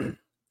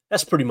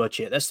 That's pretty much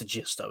it. That's the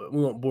gist of it.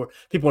 We won't bore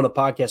people on the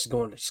podcast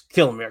going,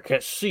 kill me. I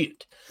can't see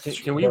it.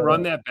 Can we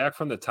run that back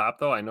from the top,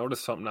 though? I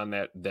noticed something on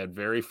that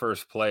very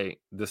first play.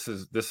 This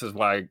is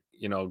why,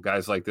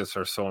 guys like this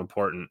are so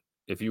important.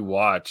 If you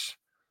watch,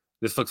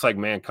 this looks like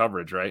man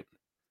coverage, right?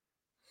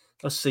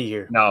 Let's see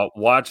here. Now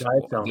watch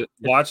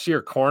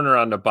your corner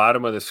on the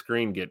bottom of the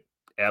screen get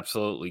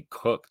absolutely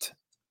cooked.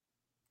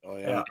 Oh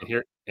yeah.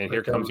 And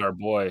here comes our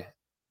boy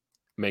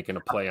making a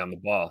play on the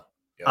ball.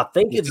 I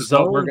think this is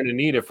what we're going to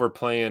need if we're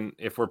playing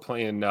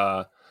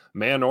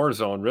man or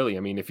zone. Really, I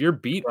mean, if you're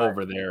beat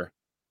over there,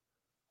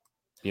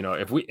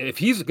 if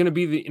he's going to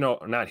be the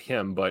not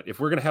him, but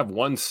if we're going to have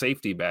one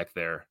safety back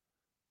there,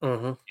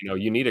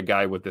 you need a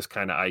guy with this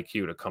kind of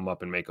IQ to come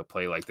up and make a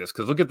play like this.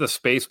 Because look at the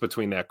space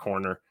between that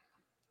corner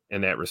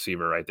and that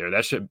receiver right there.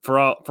 That should, for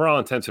all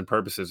intents and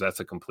purposes, that's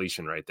a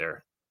completion right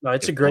there. No,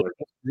 it's a great.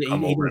 He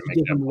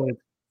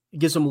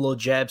gives him a little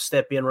jab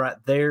step in right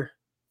there,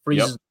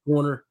 freezes the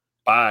corner.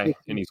 Bye,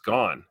 and he's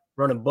gone.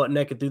 Running butt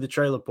naked through the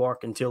trailer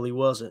park until he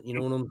wasn't. You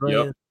know what I'm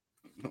saying?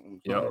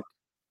 Yep.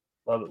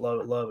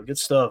 Love it. Good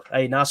stuff.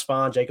 Hey, nice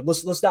find, Jacob.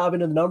 Let's dive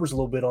into the numbers a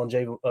little bit on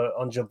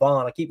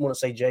Javon. I keep wanting to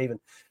say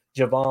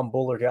Javon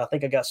Bullard here. I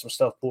think I got some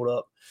stuff pulled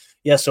up.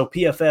 Yeah, so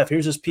PFF,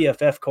 here's his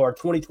PFF card.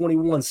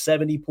 2021,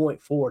 70.4.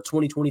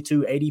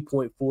 2022,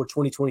 80.4.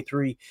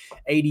 2023,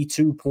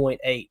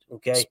 82.8.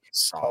 Okay.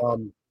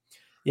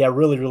 Yeah,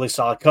 really, really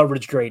solid.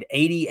 Coverage grade,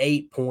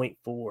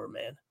 88.4,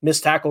 man.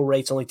 Missed tackle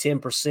rate's only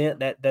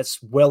 10%.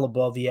 That's well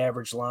above the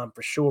average line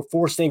for sure.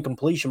 Forced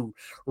incompletion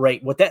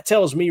rate. What that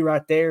tells me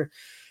right there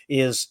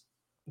is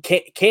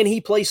can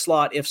he play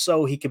slot? If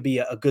so, he could be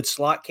a good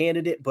slot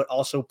candidate, but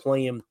also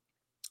playing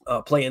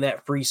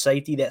that free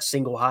safety, that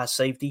single high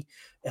safety.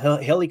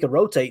 Hell, he could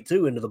rotate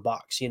too into the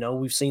box.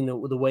 We've seen the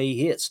way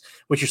he hits.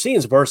 What you're seeing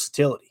is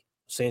versatility.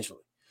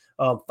 essentially.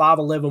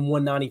 5'11",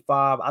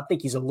 195. I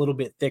think he's a little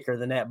bit thicker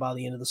than that by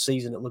the end of the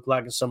season. It looked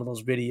like in some of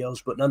those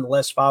videos, but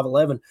nonetheless,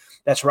 5'11",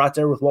 that's right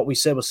there with what we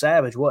said with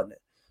Savage, wasn't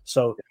it?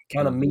 So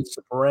kind of meets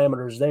the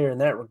parameters there in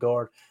that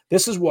regard.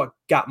 This is what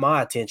got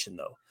my attention,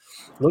 though.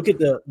 Look at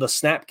the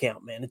snap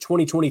count, man. In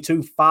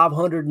 2022,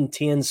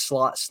 510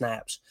 slot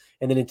snaps.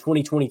 And then in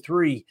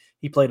 2023,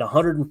 he played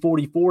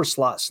 144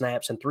 slot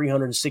snaps and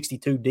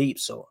 362 deep.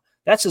 So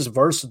that's as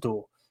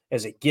versatile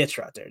as it gets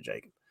right there,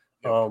 Jacob.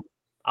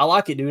 I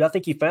like it, dude. I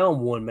think he found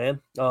one, man.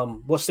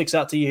 What sticks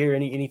out to you here?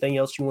 Anything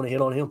else you want to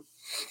hit on him?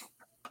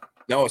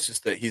 No, it's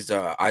just that he's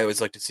I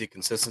always like to see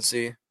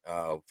consistency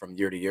from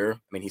year to year. I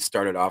mean, he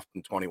started off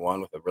in 21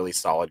 with a really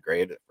solid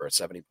grade for a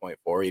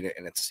 70.4,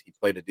 and he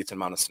played a decent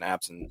amount of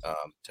snaps, and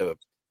to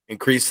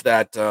increase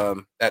that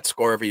that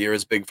score every year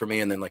is big for me.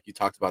 And then, like you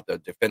talked about, the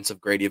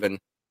defensive grade, even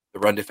the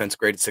run defense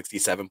grade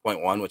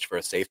 67.1, which for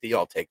a safety,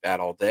 I'll take that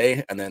all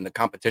day. And then the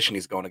competition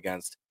he's going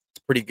against,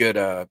 it's pretty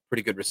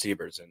good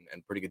receivers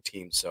and pretty good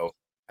teams. So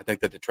I think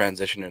that the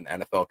transition in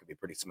NFL could be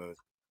pretty smooth.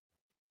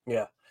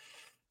 Yeah,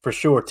 for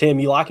sure. Tim,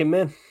 you like him,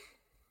 man?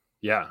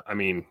 Yeah, I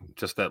mean,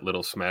 just that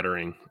little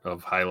smattering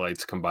of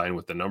highlights combined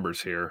with the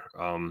numbers here.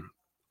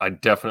 I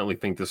definitely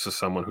think this is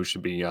someone who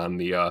should be on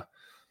the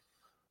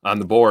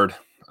board,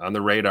 on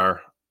the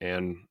radar.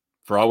 And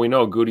for all we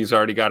know, Goody's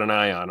already got an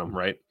eye on him,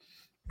 right?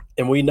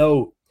 And we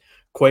know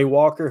Quay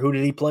Walker, who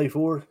did he play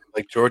for?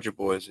 Like Georgia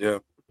boys, yeah.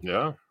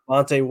 Yeah.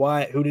 Monte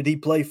Wyatt, who did he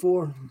play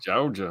for?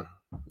 Georgia.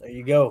 There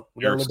you go.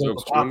 We got Eric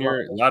Stokes Jr.,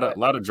 a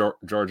lot of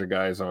Georgia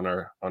guys on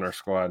our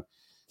squad.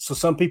 So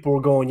some people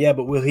were going, yeah,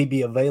 but will he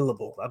be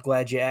available? I'm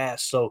glad you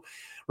asked. So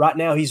right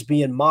now he's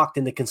being mocked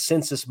in the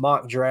consensus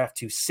mock draft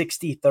to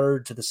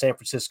 63rd to the San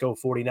Francisco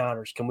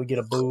 49ers. Can we get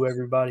a boo,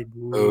 everybody?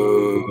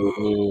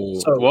 Boo.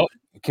 So, well,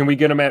 can we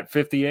get him at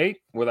 58?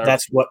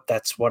 That's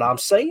what I'm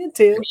saying,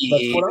 Tim.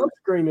 That's what I'm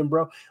screaming,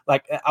 bro.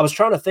 Like, I was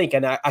trying to think,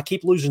 and I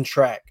keep losing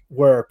track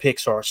where our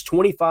picks are. It's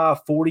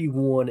 25,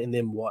 41, and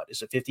then what?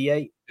 Is it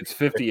 58? It's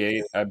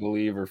 58, I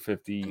believe, or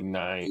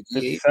 59.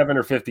 57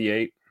 or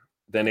 58.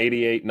 Then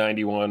 88,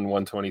 91,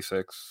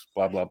 126,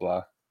 blah, blah,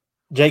 blah.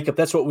 Jacob,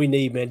 that's what we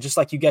need, man. Just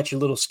like you got your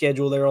little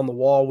schedule there on the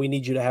wall, we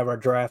need you to have our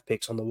draft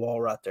picks on the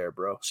wall right there,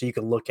 bro, so you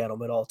can look at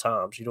them at all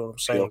times. You know what I'm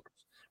saying? Yep.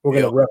 We're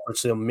going to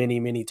reference them many,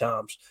 many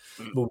times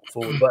moving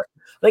forward. But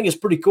I think it's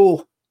pretty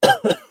cool.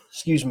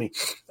 Excuse me.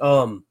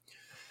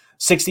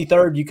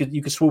 63rd,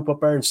 you could swoop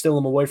up there and steal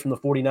them away from the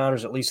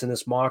 49ers, at least in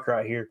this mock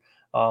right here.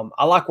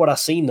 I like what I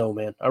seen, though,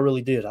 man. I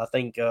really did. I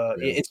think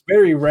it's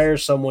very rare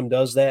someone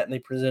does that and they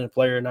present a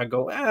player and I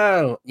go,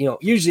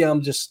 usually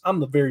I'm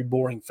the very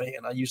boring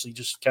fan. I usually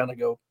just kind of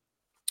go,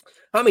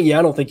 I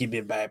don't think he'd be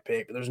a bad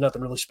pick, but there's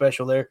nothing really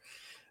special there.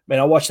 Man,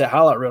 I watched that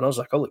highlight reel and I was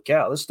like, holy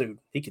cow, this dude,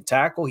 he can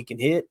tackle, he can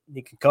hit,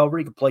 he can cover,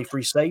 he can play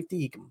free safety,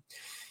 he can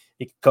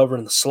cover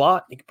in the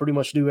slot, he can pretty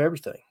much do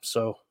everything.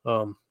 So,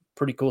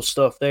 pretty cool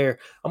stuff there.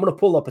 I'm going to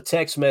pull up a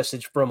text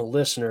message from a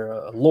listener,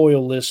 a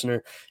loyal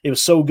listener. It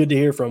was so good to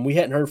hear from him. We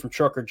hadn't heard from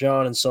Trucker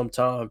John in some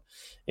time,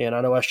 and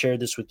I know I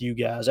shared this with you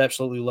guys.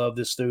 Absolutely love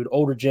this dude.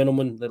 Older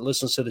gentleman that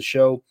listens to the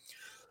show.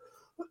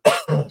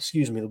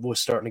 Excuse me, the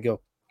voice starting to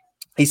go.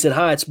 He said,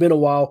 hi, it's been a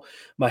while.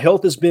 My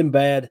health has been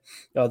bad.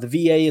 The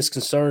VA is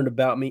concerned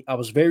about me. I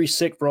was very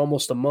sick for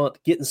almost a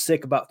month, getting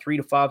sick about 3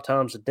 to 5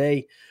 times a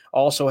day. I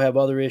also have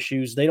other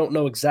issues. They don't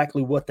know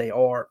exactly what they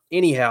are.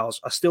 Anyhow,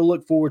 I still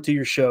look forward to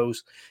your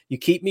shows. You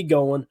keep me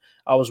going.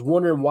 I was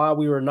wondering why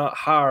we were not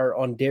higher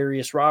on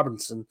Darius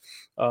Robinson.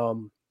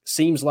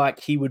 Seems like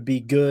he would be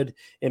good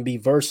and be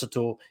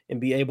versatile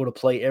and be able to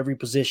play every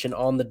position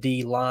on the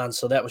D line.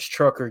 So that was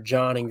Trucker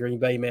John in Green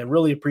Bay, man.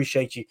 Really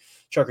appreciate you,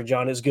 Trucker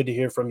John. It's good to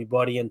hear from you,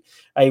 buddy. And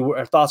hey,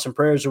 our thoughts and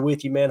prayers are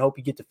with you, man. Hope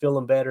you get to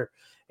feeling better.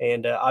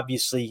 And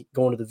obviously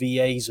going to the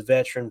VA, he's a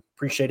veteran.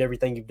 Appreciate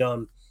everything you've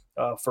done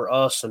for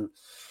us and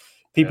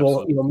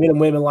people. Absolutely. Men and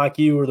women like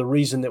you are the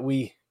reason that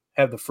we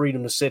have the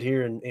freedom to sit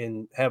here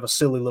and have a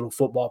silly little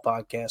football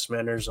podcast,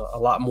 man. There's a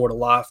lot more to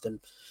life than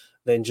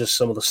just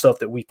some of the stuff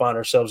that we find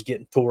ourselves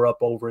getting tore up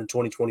over in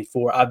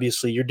 2024.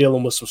 Obviously, you're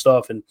dealing with some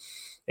stuff, and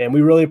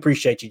we really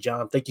appreciate you,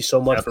 John. Thank you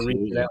so much Absolutely. for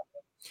reaching out.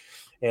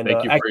 And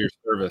thank you for your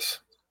service.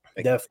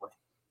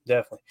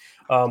 Definitely.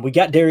 We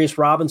got Darius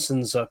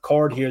Robinson's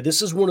card here.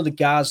 This is one of the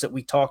guys that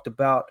we talked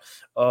about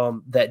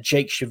that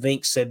Jake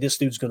Shavink said this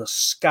dude's going to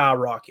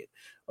skyrocket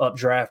up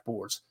draft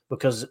boards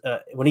because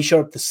when he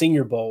showed up at the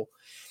Senior Bowl,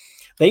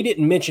 they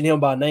didn't mention him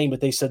by name, but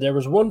they said there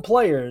was one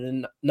player,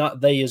 and not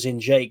they as in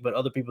Jake, but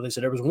other people, they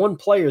said there was one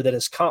player that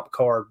his comp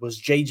card was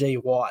J.J.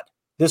 Watt.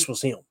 This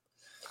was him.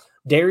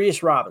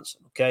 Darius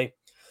Robinson, okay,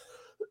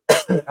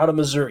 out of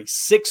Missouri,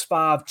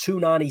 6'5",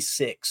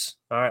 296.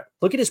 All right,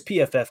 look at his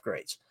PFF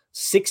grades.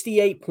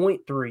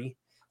 68.3,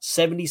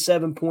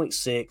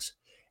 77.6,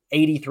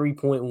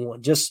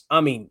 83.1. Just,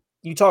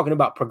 you're talking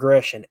about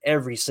progression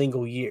every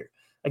single year.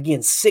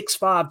 Again,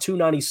 6'5",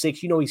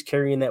 296. You know he's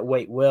carrying that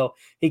weight well.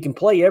 He can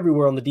play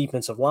everywhere on the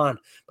defensive line,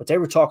 but they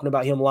were talking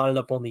about him lining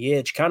up on the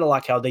edge, kind of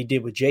like how they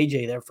did with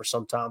JJ there for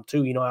some time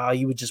too. You know, how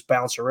he would just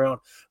bounce around.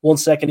 1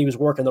 second he was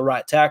working the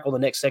right tackle, the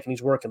next second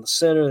he's working the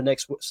center, the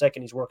next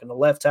second he's working the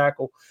left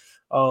tackle.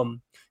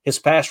 His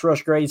pass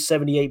rush grade,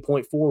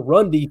 78.4.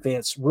 Run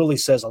defense really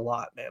says a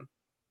lot, man.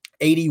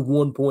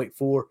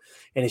 81.4.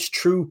 And his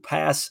true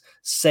pass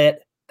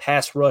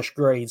rush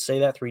grade, say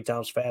that 3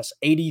 times fast,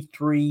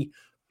 83.2.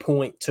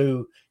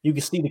 You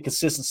can see the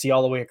consistency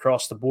all the way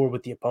across the board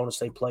with the opponents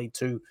they played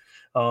too.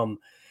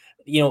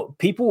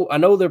 People, I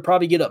know they'll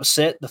probably get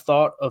upset the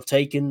thought of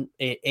taking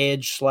an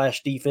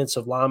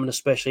edge/defensive lineman,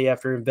 especially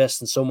after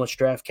investing so much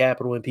draft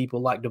capital in people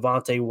like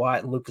Devontae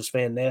White and Lucas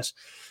Van Ness.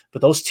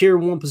 But those tier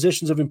 1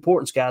 positions of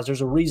importance, guys, there's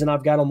a reason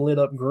I've got them lit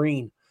up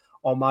green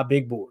on my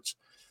big boards,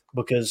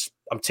 because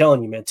I'm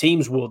telling you, man,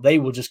 teams will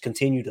just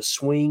continue to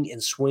swing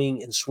and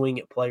swing and swing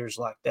at players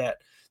like that.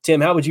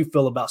 Tim, how would you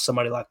feel about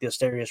somebody like this,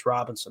 Darius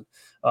Robinson,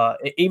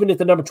 even at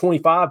the number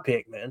 25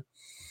 pick, man?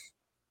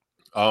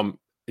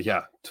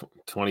 Yeah,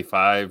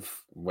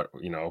 25,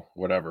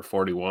 whatever,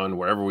 41,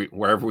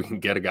 wherever we can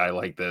get a guy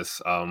like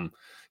this.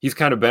 He's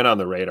kind of been on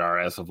the radar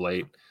as of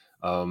late.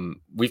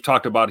 We've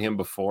talked about him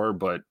before,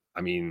 but I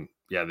mean,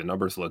 yeah, the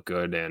numbers look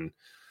good, and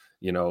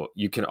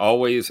you can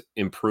always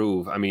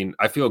improve. I mean,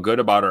 I feel good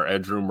about our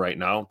edge room right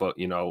now, but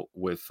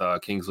with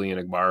Kingsley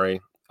and Egbare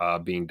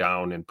being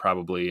down and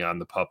probably on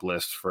the PUP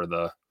list for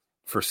the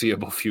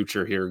foreseeable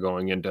future here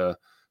going into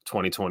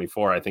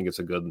 2024, I think it's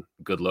a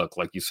good look.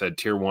 Like you said,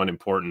 tier 1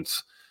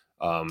 importance,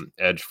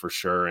 edge for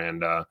sure.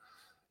 And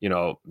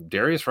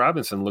Darius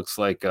Robinson looks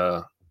like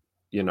I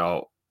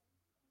don't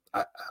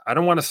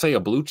want to say a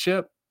blue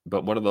chip,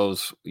 but one of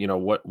those,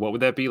 what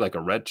would that be, like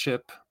a red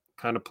chip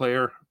kind of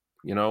player,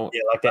 Yeah,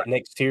 like that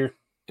next tier.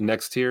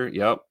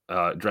 Yep.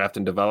 Draft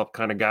and develop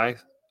kind of guy.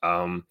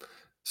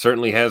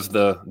 Certainly has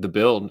the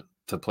build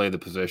to play the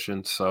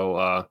position.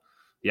 So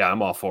yeah,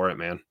 I'm all for it,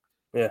 man.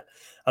 Yeah.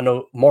 I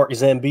know Mark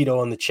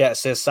Zambito in the chat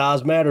says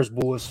size matters,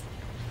 boys.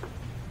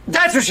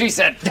 That's what she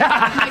said.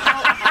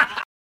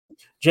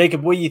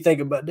 Jacob, what do you think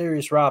about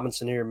Darius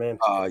Robinson here, man?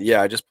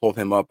 Yeah, I just pulled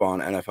him up on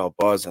NFL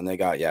Buzz, and they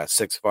got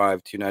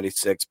 6'5",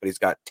 296, but he's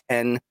got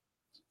 10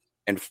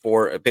 and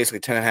 4, basically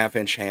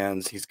 10.5-inch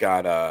hands. He's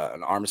got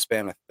an arm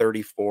span of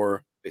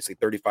 34, basically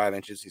 35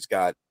 inches. He's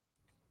got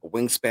a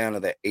wingspan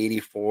of the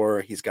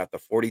 84. He's got the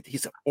 40.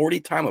 He's a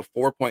 40 time of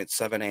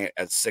 4.78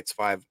 at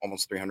 6'5",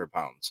 almost 300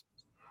 pounds.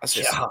 That's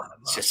just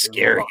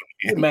scary.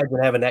 Can you imagine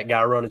having that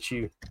guy run at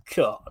you?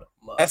 God,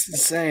 that's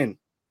insane.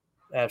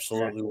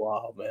 Absolutely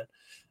wild, man.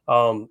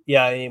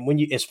 Yeah, and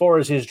when as far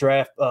as his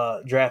draft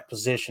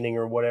positioning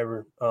or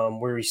whatever,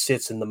 where he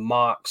sits in the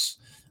mocks,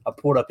 I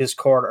pulled up his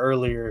card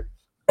earlier.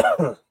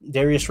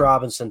 Darius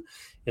Robinson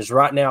is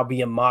right now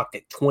being mocked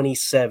at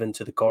 27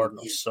 to the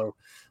Cardinals. So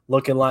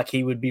looking like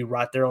he would be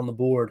right there on the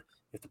board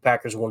if the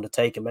Packers wanted to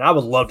take him. And I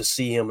would love to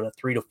see him in a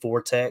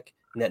 3-4 tech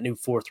in that new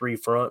 4-3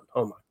 front.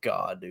 Oh my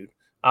God, dude.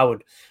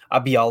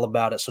 I'd be all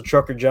about it. So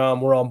Trucker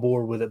John, we're on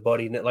board with it,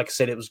 buddy. And like I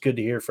said, it was good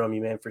to hear from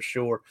you, man, for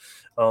sure.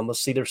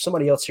 Let's see. There's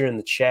somebody else here in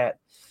the chat.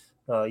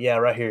 Yeah,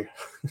 right here.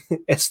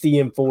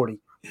 SDM40.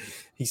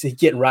 He said,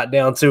 getting right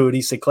down to it.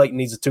 He said Clayton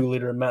needs a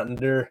 2-liter of Mountain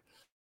Dew.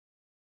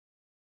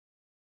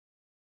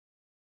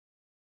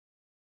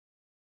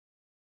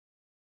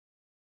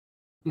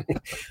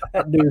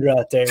 That dude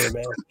right there,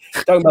 man.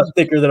 Talking about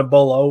thicker than a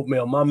bowl of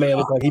oatmeal. My man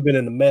looks like he's been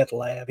in the meth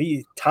lab.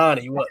 He's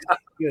tiny. What?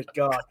 Good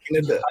God.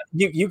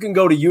 You can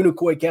go to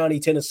Unicoi County,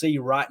 Tennessee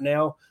right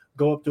now.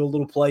 Go up to a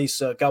little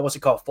place. God, what's it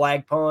called?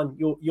 Flag Pond.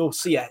 You'll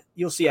see a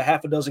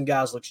half a dozen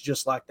guys looks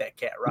just like that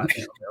cat right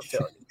now. I'm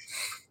telling you,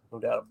 no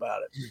doubt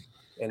about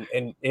it.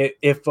 And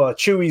if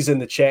Chewy's in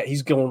the chat,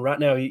 he's going right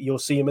now. You'll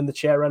see him in the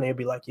chat right now. He'll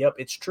be like, "Yep,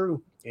 it's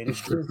true. It is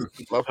true."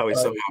 Love how he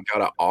somehow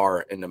got an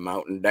R in the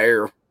Mountain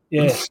Dew.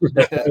 Yeah,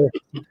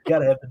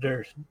 gotta have the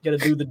dirt. Gotta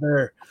do the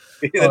dirt.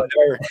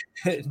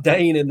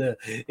 Dane in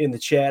the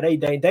chat. Hey,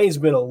 Dane's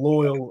been a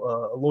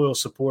loyal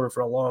supporter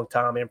for a long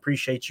time, and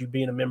appreciate you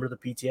being a member of the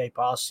PTA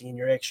posse and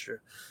your extra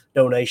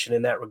donation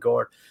in that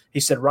regard. He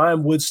said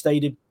Ryan Wood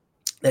stated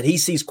that he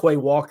sees Quay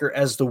Walker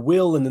as the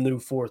Will in the new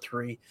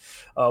 4-3.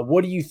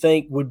 What do you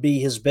think would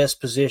be his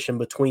best position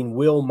between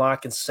Will,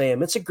 Mike, and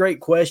Sam? It's a great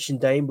question,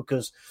 Dane,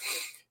 because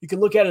you can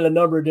look at it a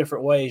number of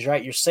different ways,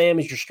 right? Your Sam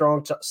is your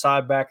strong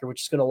side backer,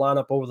 which is going to line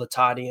up over the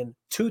tight end.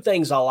 One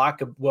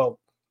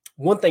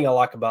thing I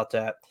like about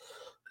that,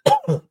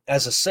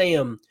 as a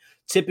Sam,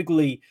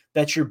 typically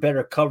that's your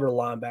better cover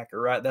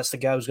linebacker, right? That's the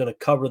guy who's going to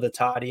cover the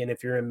tight end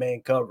if you're in man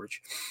coverage.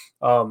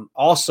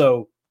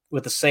 Also,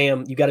 with the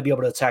Sam, you got to be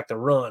able to attack the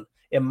run.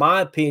 In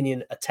my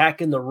opinion,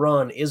 attacking the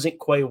run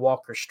isn't Quay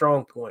Walker's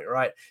strong point,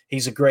 right?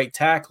 He's a great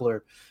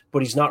tackler,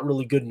 but he's not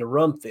really good in the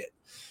run fit.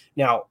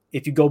 Now,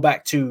 if you go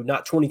back to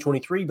not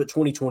 2023, but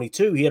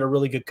 2022, he had a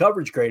really good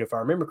coverage grade, if I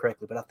remember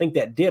correctly, but I think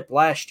that dipped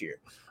last year.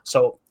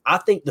 So I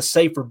think the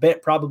safer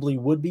bet probably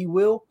would be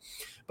Will.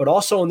 But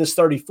also in this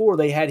 34,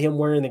 they had him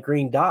wearing the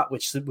green dot,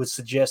 which would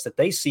suggest that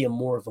they see him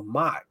more of a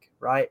Mike,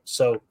 right?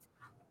 So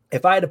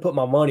if I had to put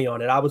my money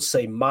on it, I would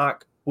say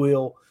Mike,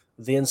 Will,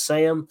 then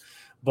Sam.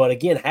 But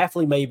again,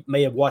 Hafley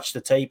may have watched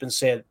the tape and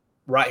said,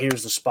 right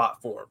here's the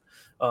spot for him.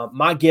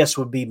 My guess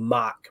would be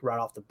Mike right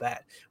off the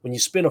bat. When you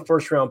spend a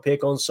first-round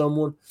pick on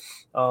someone,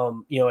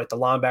 at the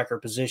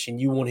linebacker position,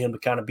 you want him to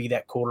kind of be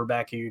that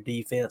quarterback of your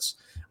defense.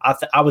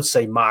 I would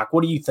say Mike.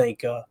 What do you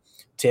think,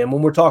 Tim?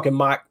 When we're talking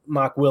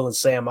Mike, Will, and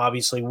Sam,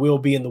 obviously Will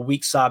being the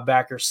weak side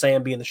backer,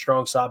 Sam being the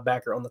strong side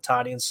backer on the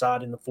tight end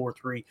side in the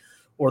 4-3,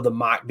 or the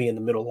Mike being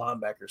the middle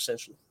linebacker,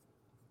 essentially.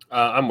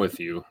 I'm with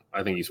you.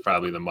 I think he's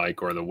probably the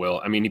Mike or the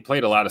Will. I mean, he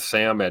played a lot of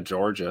Sam at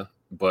Georgia,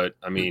 but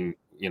I mean,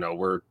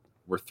 we're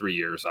 3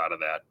 years out of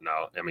that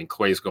now. I mean,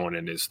 Quay's going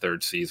into his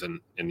third season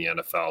in the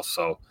NFL.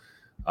 So,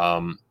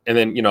 and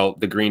then,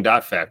 the green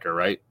dot factor,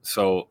 right?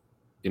 So,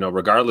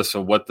 regardless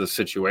of what the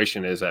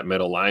situation is at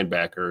middle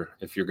linebacker,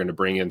 if you're going to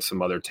bring in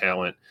some other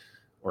talent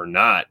or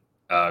not,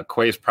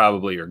 Quay's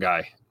probably your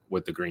guy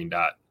with the green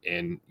dot.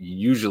 And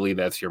usually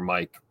that's your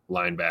Mike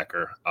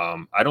linebacker.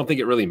 I don't think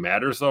it really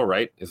matters though,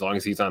 right? As long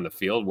as he's on the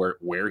field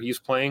where he's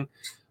playing,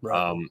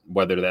 right.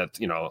 Whether that's,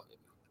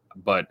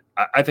 but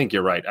I think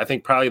you're right. I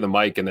think probably the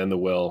Mike and then the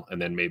Will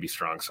and then maybe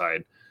strong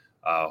side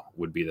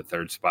would be the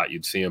third spot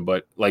you'd see him.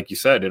 But like you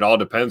said, it all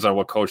depends on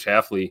what Coach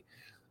Hafley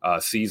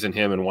sees in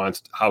him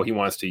and how he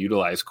wants to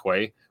utilize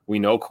Quay. We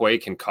know Quay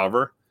can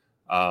cover,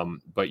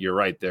 but you're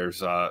right.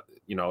 There's, I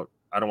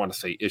don't want to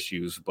say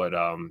issues, but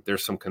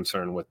there's some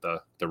concern with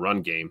the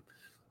run game.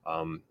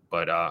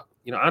 But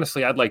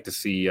honestly, I'd like to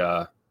see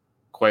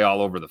Quay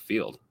all over the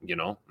field,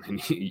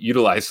 and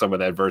utilize some of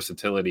that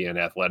versatility and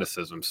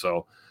athleticism.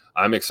 So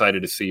I'm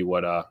excited to see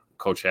what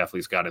Coach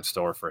Hafley's got in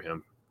store for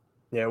him.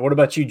 Yeah. What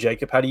about you,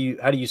 Jacob? How do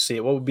you see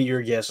it? What would be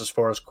your guess as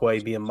far as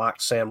Quay being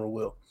Mike, Sam, or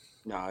Will?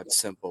 No, it's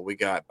simple. We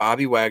got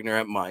Bobby Wagner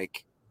at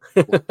Mike,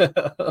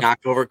 knock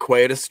over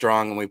Quay to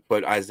strong, and we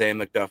put Isaiah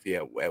McDuffie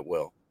at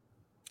Will.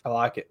 I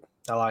like it.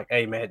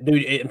 Hey, man,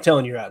 dude, I'm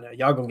telling you right now,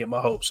 y'all going to get my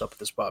hopes up with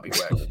this Bobby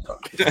Wagner.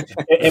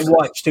 and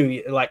watch,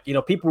 too.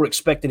 People were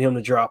expecting him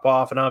to drop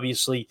off, and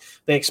obviously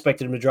they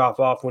expected him to drop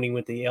off when he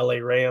went to the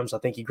L.A. Rams. I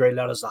think he graded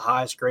out as the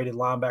highest graded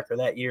linebacker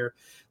that year.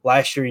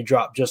 Last year, he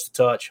dropped just a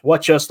touch.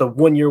 Watch us the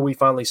 1 year we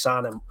finally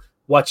signed him.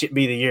 Watch it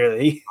be the year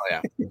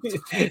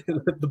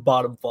that the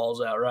bottom falls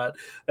out, right?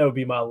 That would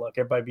be my luck.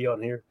 Everybody be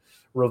on here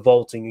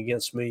revolting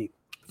against me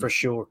for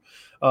sure.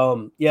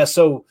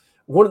 So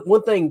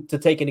one thing to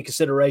take into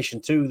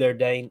consideration too there,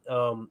 Dane,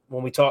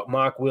 when we talk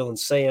Mike, Will, and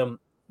Sam,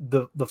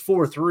 the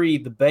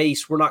 4-3, the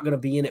base, we're not going to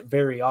be in it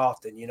very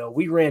often.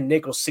 We ran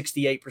nickel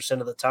 68%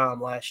 of the time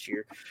last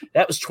year.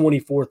 That was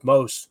 24th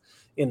most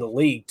in the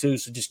league too,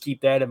 so just keep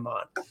that in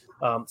mind.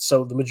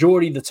 So the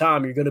majority of the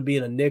time you're going to be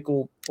in a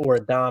nickel or a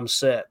dime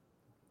set.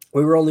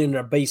 We were only in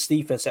our base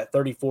defense at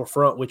 34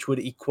 front, which would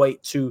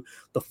equate to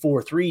the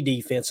 4-3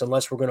 defense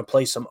unless we're going to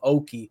play some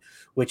Okie,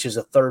 which is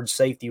a third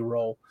safety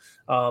role.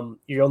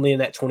 You're only in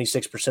that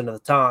 26% of the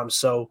time.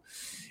 So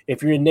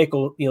if you're in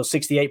nickel,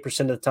 68%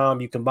 of the time,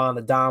 you combine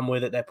the dime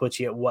with it, that puts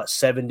you at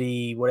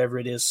 70, whatever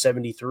it is,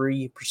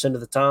 73% of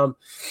the time.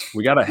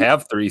 We got to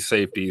have three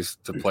safeties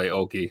to play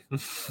Okie.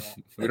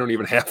 We don't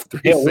even have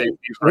three safeties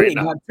right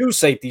now. We got two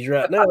safeties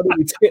right now.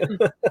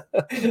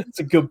 It's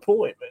a good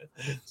point,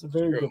 man. It's a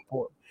very good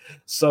point.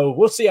 So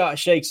we'll see how it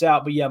shakes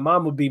out. But, yeah,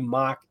 mine would be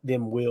Mike,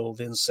 then Will,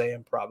 then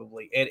Sam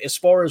probably. And as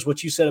far as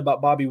what you said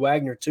about Bobby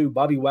Wagner, too,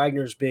 Bobby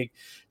Wagner's big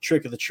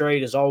trick of the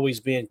trade has always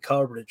been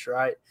coverage,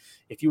 right?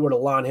 If you were to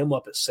line him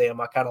up at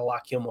Sam, I kind of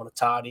like him on a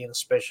tight end,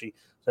 especially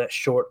that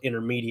short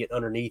intermediate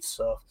underneath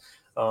stuff.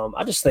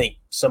 I just think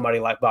somebody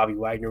like Bobby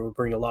Wagner would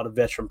bring a lot of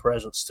veteran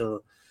presence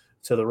to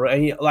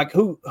the – like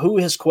who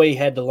has Quay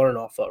had to learn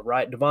off of,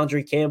 right?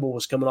 Devondre Campbell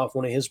was coming off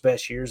one of his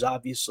best years,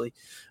 obviously,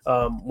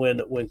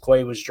 when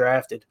Quay was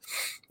drafted.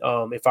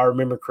 If I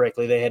remember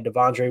correctly, they had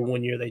Devondre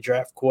 1 year, they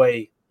draft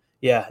Quay.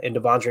 Yeah, and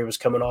Devondre was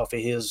coming off of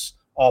his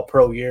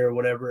all-pro year or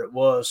whatever it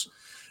was.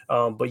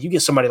 But you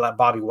get somebody like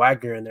Bobby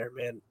Wagner in there,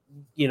 man,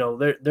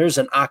 there's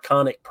an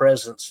iconic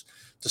presence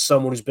to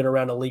someone who's been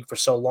around the league for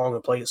so long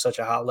and played at such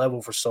a high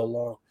level for so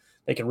long.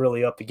 They can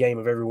really up the game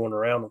of everyone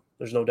around them.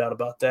 There's no doubt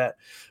about that.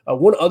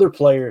 One other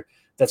player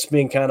that's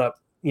been kind of,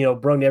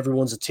 brought to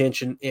everyone's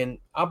attention, and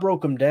I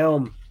broke them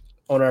down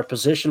on our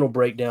positional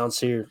breakdowns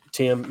here,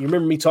 Tim. You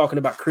remember me talking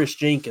about Chris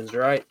Jenkins,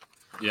 right?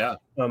 Yeah.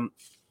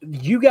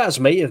 You guys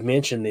may have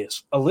mentioned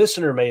this. A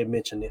listener may have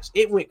mentioned this.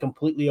 It went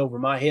completely over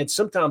my head.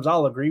 Sometimes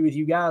I'll agree with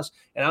you guys,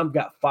 and I've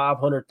got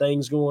 500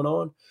 things going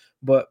on.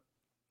 But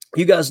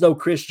you guys know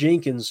Chris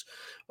Jenkins.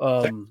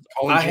 I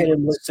had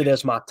him listed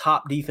as my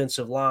top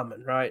defensive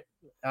lineman, right?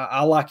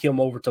 I like him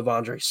over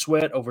Tavondre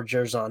Sweat, over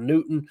Jerzon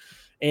Newton,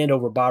 and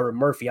over Byron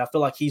Murphy. I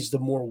feel like he's the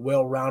more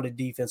well-rounded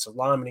defensive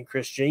lineman than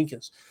Chris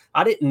Jenkins.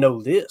 I didn't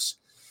know this.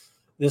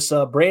 This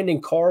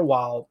Brandon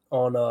Carwile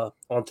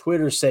on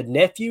Twitter said,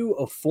 nephew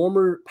of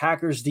former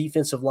Packers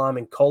defensive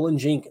lineman Cullen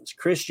Jenkins,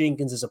 Chris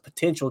Jenkins is a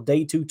potential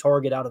day 2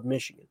 target out of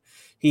Michigan.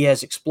 He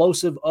has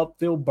explosive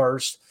upfield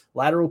bursts,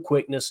 lateral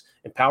quickness,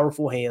 and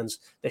powerful hands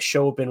that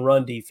show up in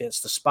run defense.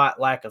 Despite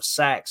lack of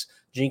sacks,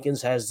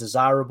 Jenkins has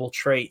desirable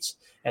traits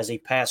as a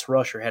pass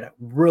rusher, had a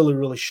really,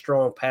 really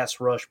strong pass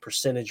rush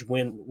percentage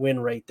win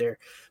rate there.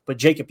 But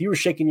Jacob, you were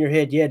shaking your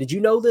head. Yeah, did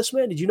you know this,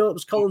 man? Did you know it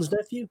was Cullen's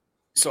nephew?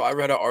 So I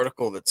read an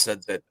article that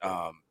said that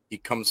he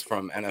comes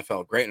from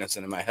NFL greatness,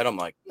 and in my head, I'm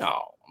like,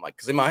 no. I'm like,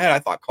 because in my head, I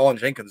thought Colin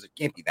Jenkins, it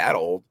can't be that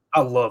old.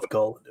 I love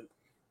Cullen, dude.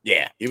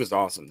 Yeah, he was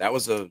awesome. That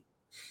was the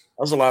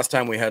last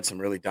time we had some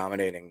really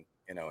dominating,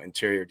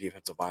 interior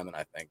defensive linemen,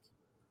 I think.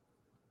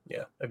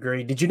 Yeah,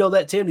 agreed. Did you know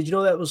that, Tim? Did you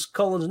know that was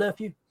Cullen's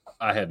nephew?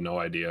 I had no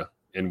idea.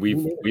 And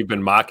we've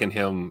been mocking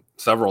him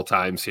several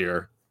times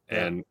here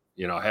and,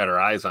 had our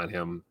eyes on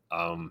him.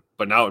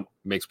 But now it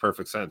makes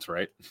perfect sense,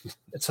 right?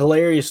 It's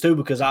hilarious, too,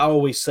 because I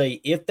always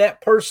say, if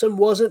that person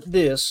wasn't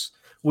this,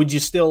 would you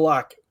still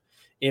like it?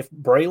 If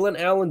Braylon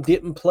Allen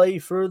didn't play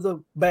for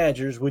the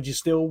Badgers, would you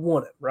still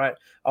want it, right?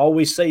 I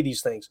always say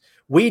these things.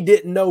 We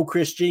didn't know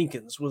Chris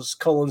Jenkins was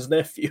Cullen's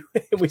nephew,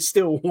 and we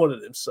still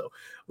wanted him. So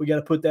we got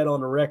to put that on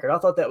the record. I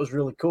thought that was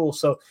really cool.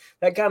 So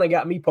that kind of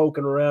got me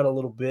poking around a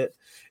little bit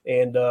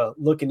and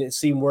looking at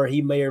seeing where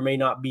he may or may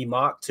not be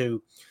mocked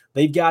to.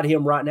 They've got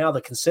him right now.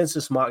 The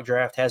consensus mock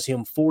draft has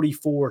him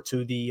 44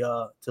 to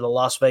the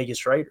Las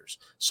Vegas Raiders.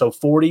 So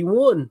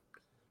 41,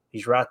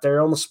 he's right there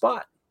on the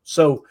spot.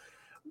 So,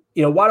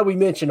 why do we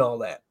mention all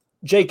that?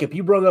 Jacob,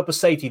 you brought up a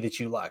safety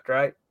that you liked,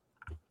 right?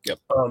 Yep.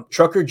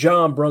 Trucker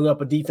John brought up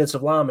a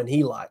defensive lineman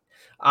he liked.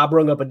 I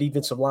brought up a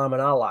defensive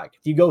lineman I liked.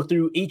 If you go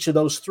through each of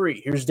those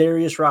three, here's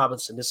Darius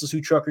Robinson. This is who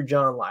Trucker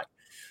John liked.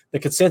 The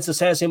consensus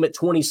has him at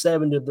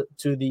 27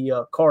 to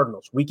the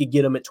Cardinals. We could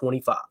get him at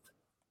 25,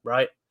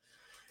 right?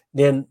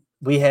 Then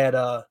we had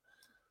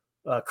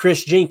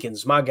Chris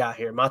Jenkins, my guy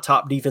here, my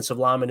top defensive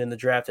lineman in the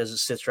draft as it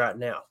sits right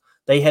now.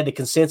 They had the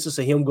consensus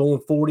of him going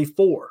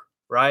 44,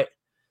 right?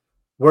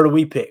 Where do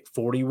we pick?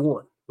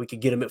 41. We could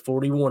get him at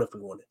 41 if we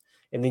wanted.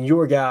 And then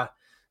your guy,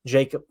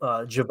 Jacob,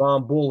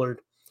 Javon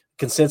Bullard,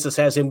 consensus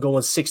has him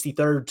going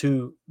 63rd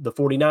to the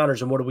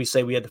 49ers. And what do we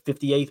say? We had the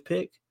 58th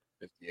pick?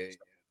 58.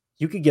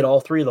 You could get all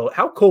three of those.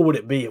 How cool would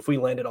it be if we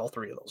landed all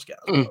three of those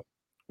guys?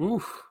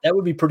 Oof. That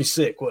would be pretty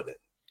sick, wouldn't it?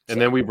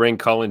 And then we bring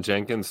Cullen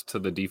Jenkins to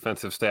the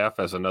defensive staff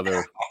as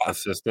another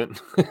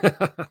assistant.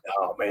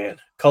 Oh, man.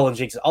 Cullen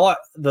Jenkins.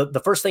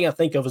 The first thing I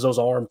think of is those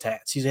arm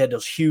tats. He's had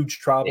those huge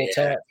tribal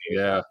tats.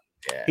 Yeah.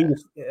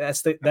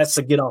 That's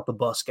the get off the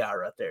bus guy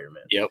right there,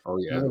 man. Yep. Oh,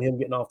 yeah. Him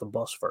getting off the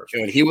bus first.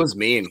 And he was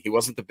mean. He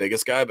wasn't the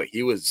biggest guy, but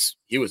he was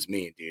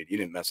mean, dude. You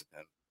didn't mess with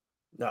him.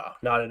 No,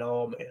 not at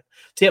all, man.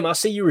 Tim, I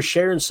see you were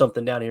sharing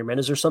something down here, man.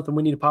 Is there something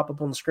we need to pop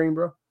up on the screen,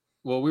 bro?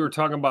 Well, we were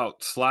talking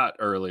about slot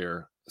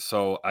earlier.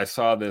 So I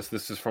saw this.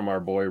 This is from our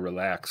boy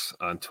Relax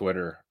on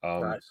Twitter.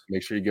 Nice.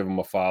 Make sure you give him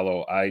a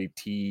follow.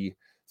 ITZZSKL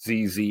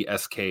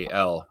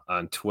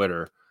on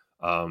Twitter.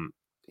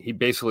 He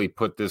basically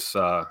put this.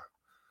 I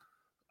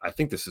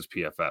think this is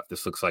PFF.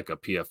 This looks like a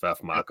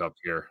PFF mock-up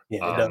here.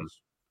 Yeah, it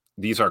does.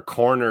 These are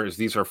corners.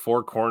 These are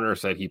 4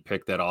 corners that he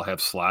picked that all have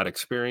slot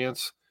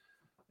experience.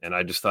 And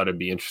I just thought it'd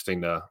be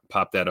interesting to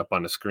pop that up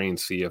on the screen,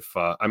 see if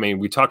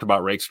we talked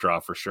about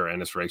Rakestraw for sure,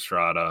 Ennis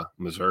Rakestraw out of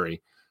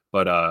Missouri,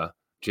 but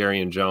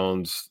Jerry and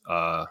Jones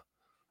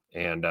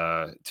and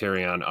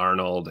Terrion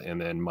Arnold,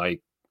 and then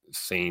Mike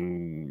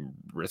Sainristil.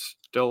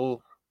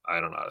 I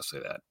don't know how to say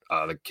that.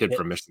 The kid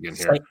from Michigan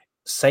here.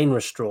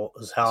 Sainristil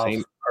is how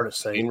I've heard it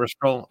say.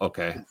 Sainristil?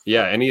 Okay.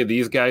 Yeah. Any of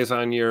these guys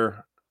on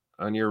your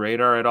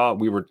radar at all?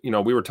 We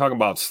were talking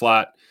about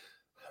slot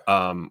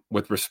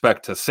with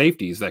respect to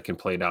safeties that can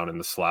play down in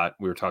the slot.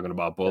 We were talking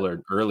about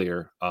Bullard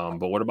earlier.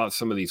 But what about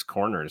some of these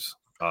corners?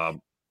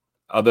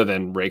 Other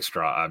than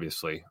Rakestraw,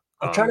 obviously.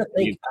 I'm trying to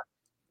think.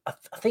 I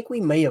think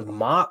we may have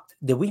mocked.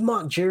 Did we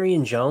mock Jerry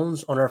and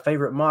Jones on our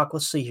favorite mock?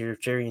 Let's see here.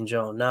 Jerry and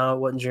Jones. No, it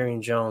wasn't Jerry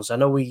and Jones. I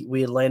know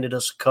we had landed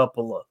us a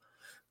couple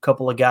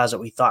of guys that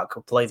we thought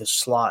could play the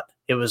slot.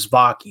 It was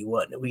Vaki,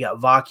 wasn't it? We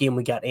got Vaki and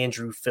we got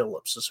Andrew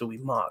Phillips. That's who we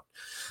mocked.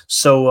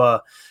 So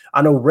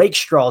I know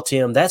Rakestraw,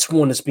 Tim, that's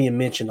one that's being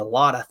mentioned a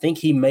lot. I think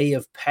he may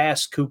have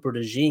passed Cooper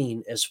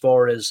DeJean as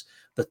far as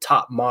the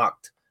top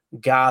mocked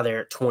guy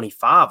there at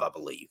 25, I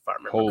believe, if I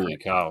remember. Holy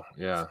cow,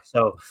 yeah.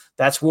 So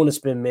that's one that's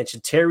been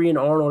mentioned.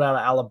 Terrion Arnold out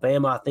of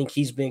Alabama, I think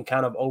he's been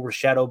kind of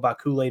overshadowed by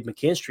Kool-Aid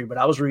McKinstry, but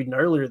I was reading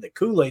earlier that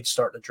Kool-Aid's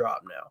starting to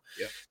drop now.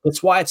 Yeah.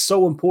 That's why it's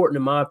so important,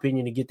 in my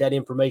opinion, to get that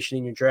information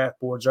in your draft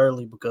boards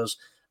early, because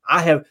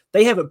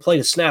they haven't played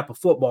a snap of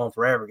football in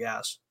forever,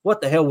 guys. What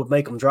the hell would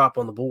make them drop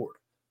on the board?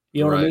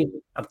 You know what I mean?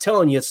 I'm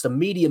telling you, it's the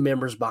media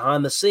members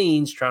behind the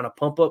scenes trying to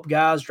pump up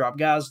guys, drop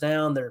guys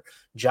down. They're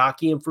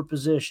jockeying for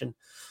position.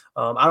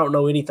 I don't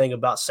know anything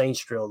about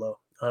Sainstrill, though.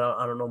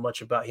 I don't know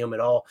much about him at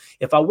all.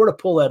 If I were to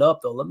pull that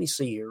up, though, let me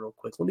see here real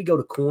quick. Let me go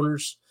to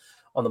corners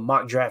on the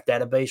mock draft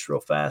database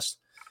real fast,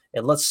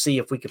 and let's see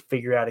if we can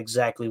figure out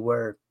exactly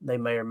where they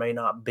may or may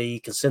not be.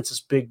 Consensus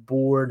big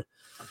board.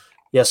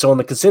 Yeah, so on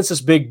the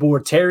consensus big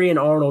board,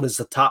 Terrion Arnold is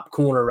the top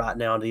corner right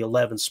now in the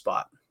 11th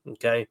spot.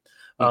 Okay.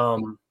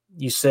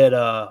 You said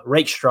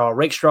Rakestraw.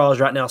 Rakestraw is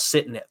right now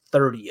sitting at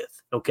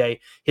 30th. Okay.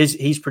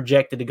 He's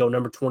projected to go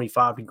number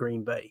 25 to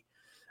Green Bay.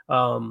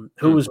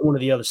 Who was one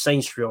of the other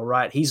Sainstrill,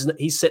 right? He's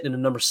sitting in the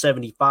number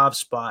 75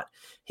 spot.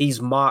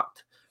 He's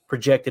mocked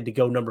projected to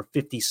go number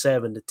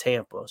 57 to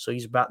Tampa. So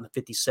he's about in the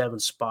 57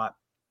 spot.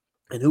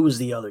 And who was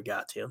the other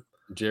guy, Tim?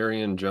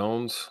 Jerrion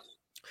Jones.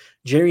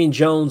 Jerrion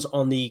Jones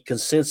on the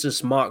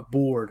consensus mock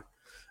board.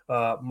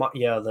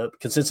 The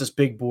consensus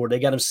big board. They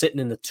got him sitting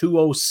in the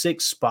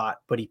 206 spot,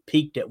 but he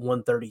peaked at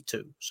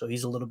 132. So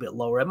he's a little bit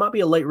lower. It might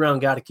be a late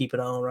round guy to keep an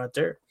eye on right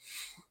there.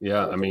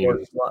 Yeah, I mean, a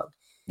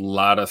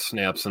lot of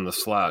snaps in the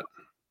slot.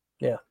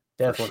 Yeah,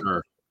 definitely.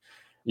 Sure.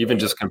 Even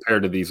just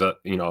compared to these,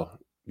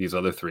 these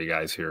other three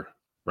guys here,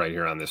 right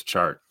here on this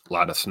chart, a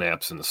lot of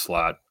snaps in the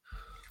slot.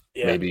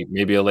 Yeah.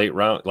 Maybe a late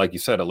round, like you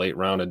said, a late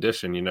round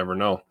addition. You never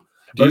know.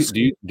 Do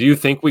you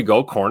think we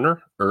go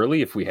corner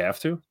early if we have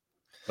to,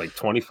 like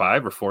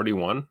 25 or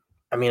 41?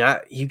 I mean,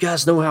 you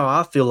guys know how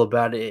I feel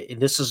about it.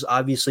 And this is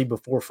obviously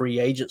before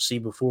free agency,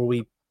 before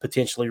we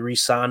potentially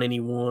re-sign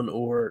anyone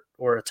or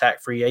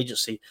attack free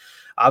agency.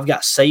 I've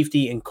got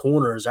safety and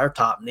corner as our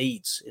top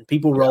needs, and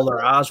people roll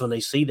their eyes when they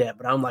see that.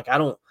 But I'm like, I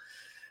don't.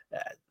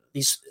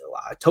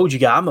 I told you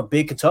guys, I'm a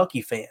big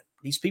Kentucky fan.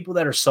 These people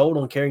that are sold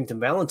on Carrington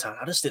Valentine,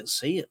 I just didn't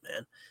see it,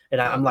 man.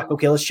 And I'm like,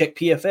 okay, let's check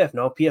PFF.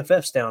 No,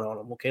 PFF's down on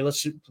them. Okay,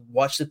 let's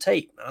watch the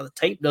tape. Now, the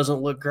tape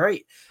doesn't look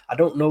great. I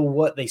don't know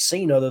what they've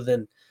seen other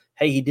than,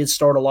 hey, he did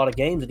start a lot of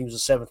games and he was a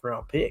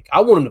 7th-round pick.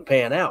 I want him to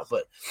pan out,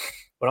 but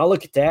when I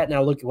look at that and I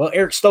look at, well,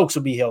 Eric Stokes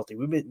will be healthy.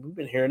 We've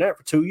been hearing that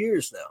for 2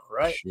 years now,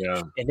 right?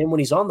 Yeah. And then when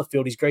he's on the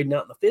field, he's grading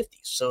out in the 50s.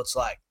 So it's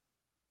like,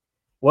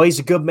 well, he's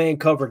a good man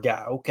cover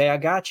guy. Okay, I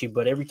got you.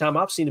 But every time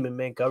I've seen him in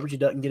man coverage, he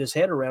doesn't get his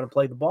head around and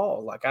play the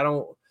ball. Like,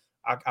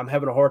 I'm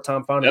having a hard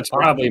time finding. That's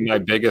probably my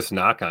biggest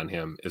knock on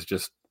him is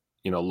just,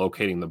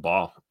 locating the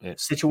ball.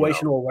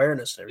 Situational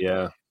awareness.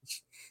 Yeah.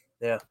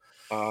 Yeah.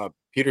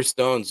 Peter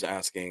Stone's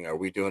asking, are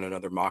we doing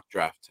another mock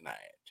draft tonight?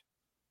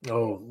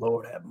 Oh,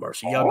 Lord have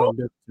mercy. Y'all gonna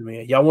do it to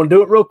me. Y'all want to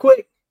do it real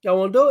quick? Y'all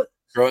want to do it?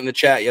 Throw it in the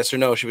chat. Yes or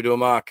no? Should we do a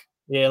mock?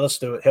 Yeah, let's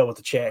do it. Hell with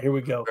the chat. Here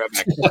we go.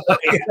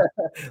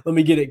 Let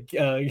me get it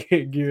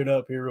geared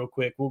up here real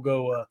quick. We'll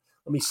go.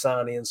 Let me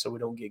sign in so we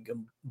don't get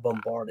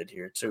bombarded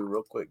here too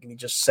real quick. Give me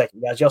just a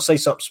second, guys. Y'all say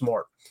something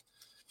smart.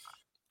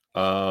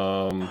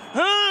 That'll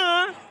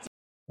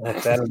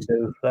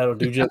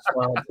do just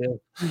fine, Tim.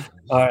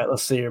 All right,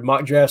 let's see here.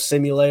 Mock draft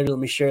simulator. Let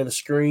me share the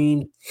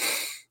screen.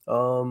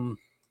 Yeah.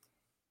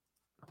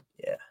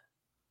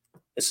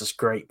 This is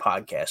great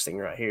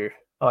podcasting right here.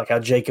 I like how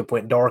Jacob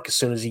went dark as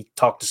soon as he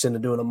talked us into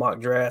doing a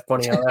mock draft.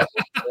 Funny how that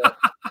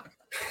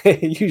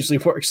it usually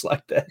works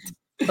like that.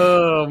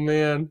 Oh,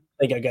 man.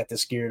 I think I got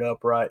this geared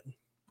up right.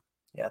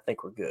 Yeah, I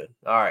think we're good.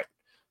 All right.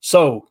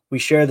 So we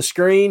share the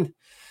screen.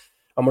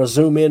 I'm going to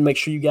zoom in, make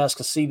sure you guys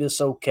can see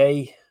this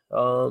okay.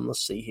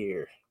 Let's see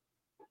here.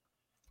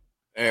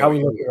 How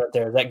we looking right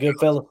there? Is that good,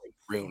 fella?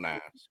 Real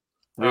nice.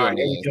 All right,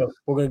 here we go.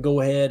 We're going to go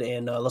ahead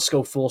and let's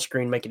go full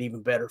screen, make it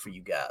even better for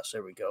you guys.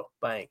 There we go.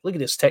 Bang. Look at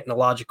this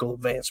technological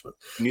advancement.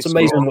 It's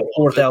amazing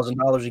what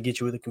 $4,000 to get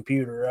you with a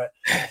computer,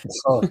 right?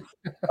 All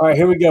right,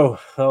 here we go.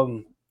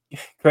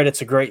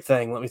 Credit's a great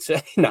thing, let me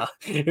say.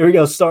 Here we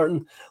go.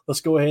 Starting.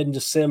 Let's go ahead and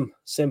just sim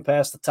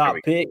past the top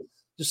pick.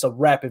 Just a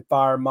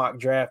rapid-fire mock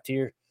draft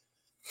here.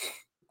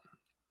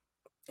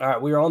 All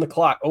right, we are on the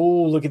clock.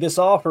 Oh, look at this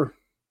offer.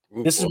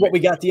 This is what we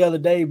got the other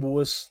day,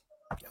 boys.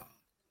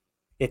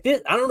 I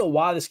don't know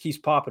why this keeps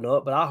popping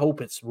up, but I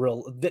hope it's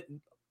real.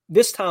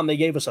 This time they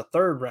gave us a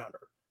 3rd-rounder.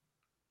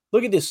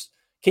 Look at this.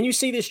 Can you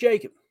see this,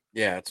 Jacob?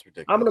 Yeah, it's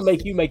ridiculous. I'm going to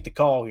make you make the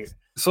call here.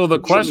 So the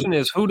question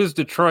is, who does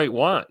Detroit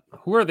want?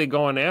 Who are they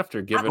going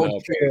after? Giving up?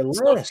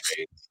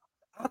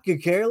 I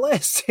could care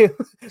less.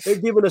 They're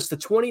giving us the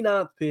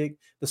 29th pick,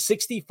 the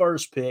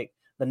 61st pick,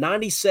 the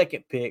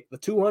 92nd pick, the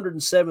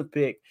 207th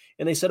pick,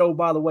 and they said, oh,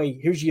 by the way,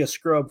 here's you a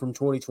scrub from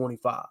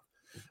 2025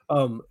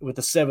 with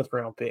the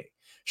 7th-round pick.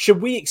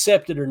 Should we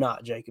accept it or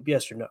not, Jacob?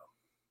 Yes or no?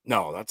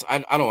 No, I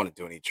don't want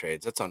to do any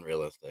trades. That's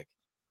unrealistic.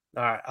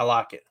 All right, I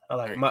like it. I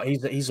like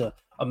it. He's a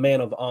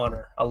man of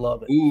honor. I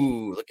love it.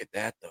 Ooh, look at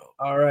that, though.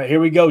 All right, here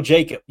we go,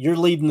 Jacob. You're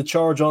leading the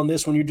charge on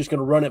this one. You're just going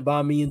to run it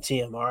by me and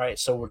Tim. All right,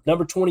 so with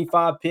number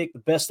 25 pick, the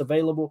best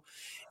available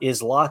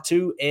is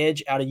Latu,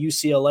 edge out of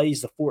UCLA.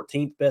 He's the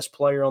 14th best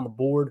player on the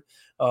board,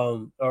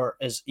 or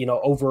as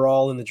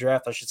overall in the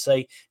draft, I should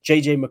say.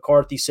 J.J.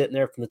 McCarthy sitting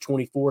there from the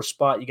 24th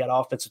spot. You got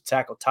offensive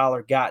tackle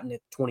Tyler Guyton at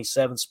the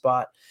 27th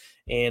spot,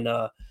 and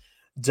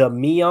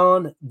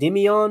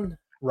Demion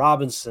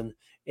Robinson,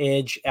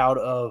 edge out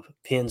of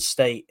Penn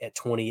State at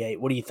 28.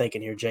 What are you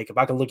thinking here, Jacob?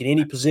 I can look at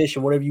any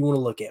position, whatever you want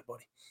to look at,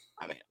 buddy.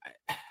 I mean,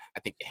 I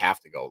think you have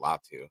to go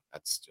Latu.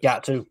 That's just,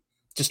 got to.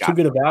 Just too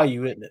good a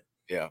value, isn't it?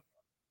 Yeah.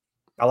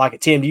 I like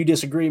it. Tim, do you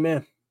disagree,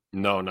 man?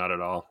 No, not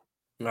at all.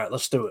 All right,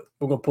 let's do it.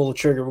 We're going to pull the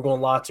trigger. We're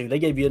going Latu. They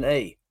gave you an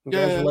A.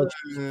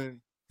 Congratulations.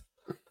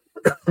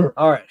 Yeah.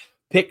 All right.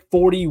 Pick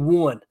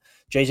 41.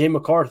 J.J.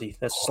 McCarthy.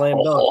 That's a slam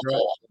dunk,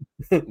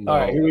 right? No. All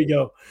right, here we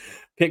go.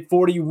 Pick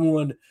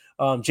 41.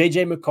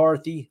 J.J.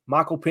 McCarthy,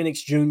 Michael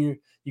Penix Jr.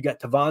 You got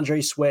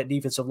Tavondre Sweat,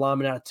 defensive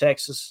lineman out of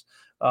Texas.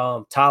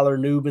 Tyler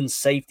Nubin,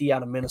 safety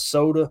out of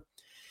Minnesota.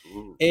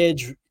 Ooh.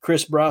 Edge,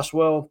 Chris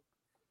Braswell,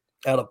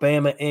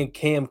 Alabama, and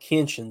Cam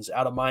Kinchins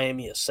out of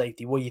Miami as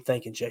safety. What are you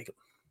thinking, Jacob?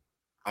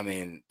 I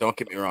mean, don't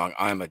get me wrong.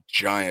 I'm a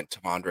giant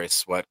T'Vondre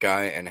Sweat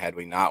guy, and had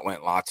we not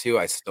went Latu,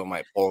 I still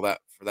might pull that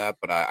for that.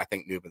 But I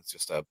think Nubin's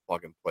just a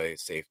plug and play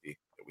safety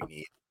that we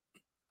need.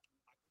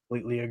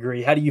 Completely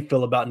agree. How do you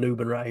feel about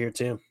Nubin right here,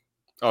 Tim?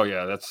 Oh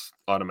yeah, that's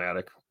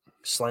automatic.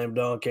 Slam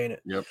dunk, ain't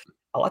it? Yep.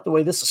 I like the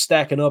way this is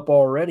stacking up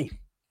already.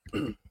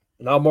 And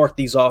I'll mark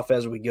these off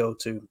as we go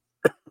too.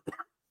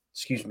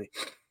 Excuse me.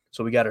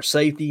 So we got our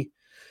safety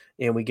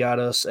and we got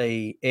us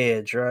a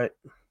edge, right?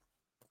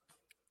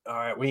 All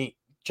right.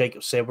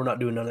 Jacob said we're not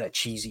doing none of that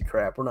cheesy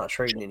crap. We're not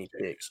trading any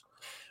picks.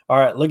 All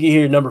right, look at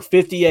here. Number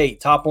 58,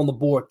 top on the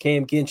board.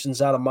 Cam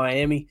Kinchin's out of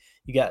Miami.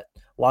 You got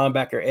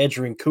linebacker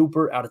Edgerrin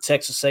Cooper out of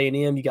Texas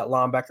A&M. You got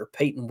linebacker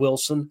Peyton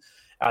Wilson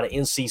out of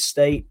NC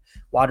State.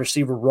 Wide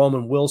receiver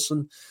Roman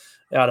Wilson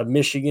out of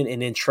Michigan.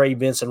 And then Trey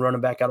Benson,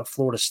 running back out of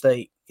Florida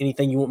State.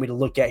 Anything you want me to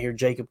look at here,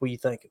 Jacob? What are you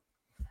thinking?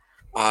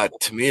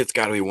 To me, it's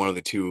got to be one of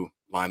the two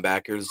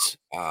linebackers.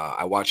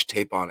 I watched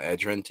tape on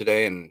Edgerrin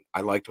today, and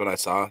I liked what I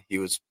saw. He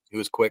was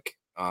quick.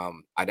 I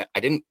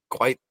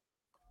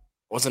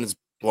wasn't as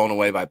blown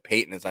away by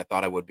Peyton as I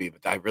thought I would be,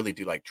 but I really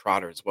do like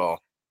Trotter as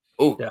well.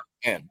 Oh, yeah.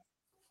 Man,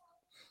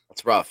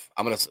 that's rough.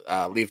 I'm going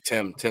to leave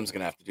Tim. Tim's going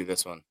to have to do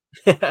this one.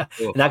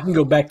 And I can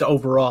go back to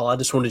overall. I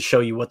just wanted to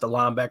show you what the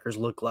linebackers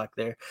look like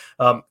there.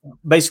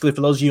 Basically,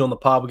 for those of you on the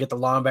pod, we get the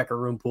linebacker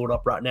room pulled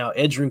up right now.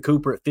 Edgerrin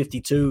Cooper at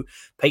 52,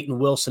 Peyton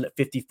Wilson at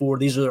 54.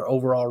 These are their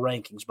overall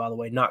rankings, by the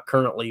way, not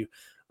currently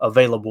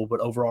available,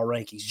 but overall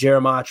rankings.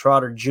 Jeremiah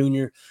Trotter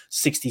Jr.,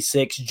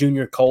 66,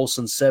 Junior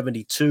Colson,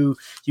 72.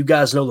 You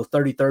guys know the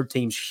 33rd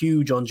team's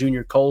huge on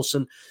Junior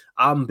Colson.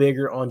 I'm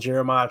bigger on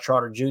Jeremiah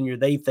Trotter Jr.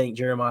 They think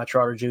Jeremiah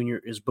Trotter Jr.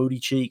 is booty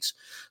cheeks.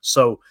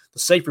 So the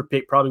safer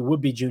pick probably would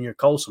be Junior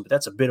Colson, but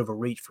that's a bit of a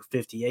reach for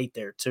 58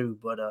 there too.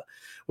 But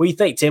what do you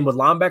think, Tim? Would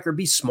linebacker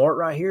be smart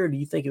right here, or do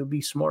you think it would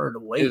be smarter to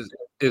wait?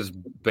 As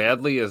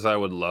badly as I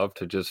would love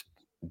to just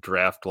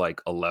draft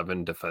like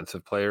 11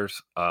 defensive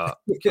players,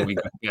 can we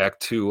go back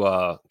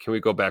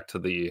to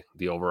the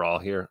overall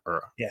here,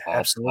 or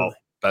absolutely all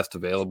best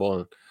available,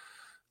 and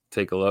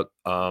take a look?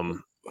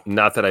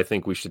 Not that I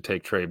think we should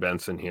take Trey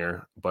Benson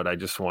here, but I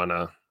just want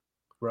to.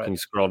 Right. Can you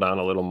scroll down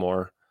a little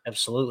more?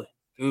 Absolutely.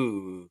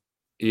 Ooh.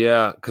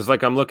 Yeah, because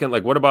like I'm looking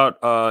like, what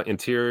about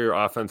interior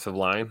offensive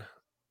line?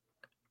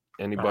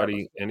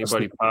 Anybody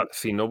pop?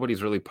 See,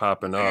 nobody's really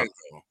popping up.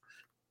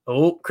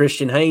 Oh,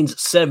 Christian Haynes at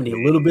 70,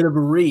 a little bit of a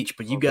reach,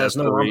 but you guys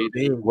know I'm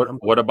big.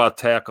 What about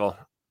tackle?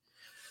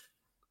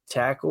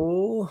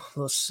 Tackle,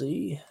 let's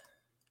see.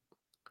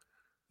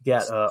 You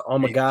got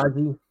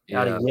Omagazi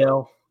out of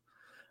Yale,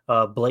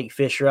 Blake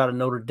Fisher out of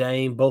Notre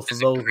Dame. Both of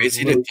those.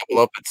 Crazy to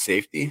double up at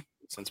safety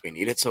since we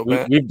need it so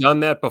bad. We've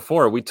done that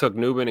before. We took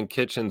Nubin and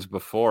Kitchens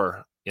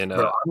before I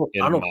don't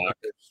think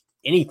there's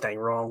anything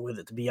wrong with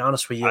it, to be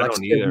honest with you. I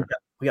don't either.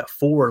 We got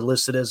 4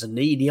 listed as a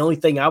need. The only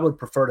thing I would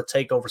prefer to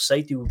take over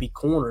safety would be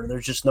corner, and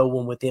there's just no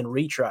one within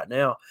reach right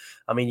now.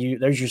 I mean,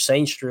 there's your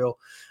Saints drill.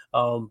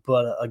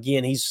 But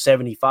again, he's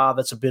 75.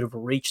 That's a bit of a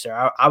reach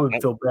there. I would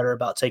feel better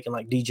about taking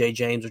like DJ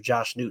James or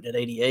Josh Newton at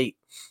 88.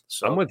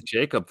 So I'm with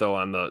Jacob though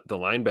on the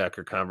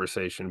linebacker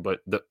conversation,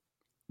 but the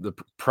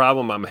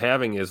problem I'm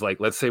having is, like,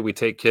 let's say we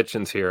take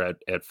Kitchens here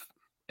at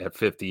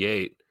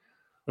 58.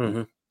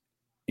 Mm-hmm.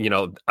 You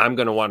know, I'm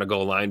going to want to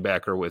go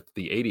linebacker with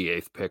the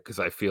 88th pick because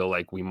I feel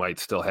like we might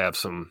still have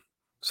some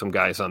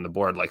guys on the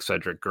board like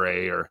Cedric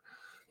Gray or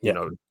you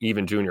know,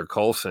 even Junior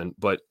Colson.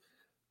 But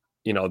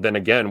you know, then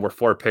again, we're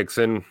 4 picks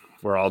in.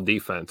 We're all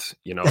defense.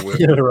 You know,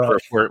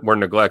 we're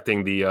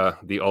neglecting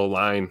the O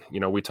line. You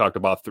know, we talked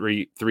about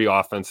three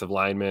offensive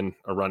linemen,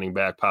 a running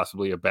back,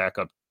 possibly a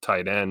backup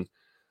tight end.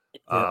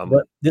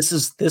 But this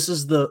is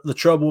the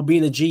trouble with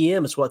being a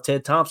GM. It's what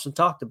Ted Thompson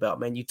talked about,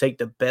 man. You take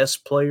the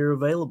best player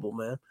available,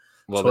 man.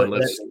 Well, then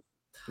it's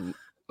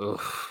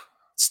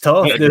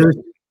tough,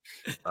 dude.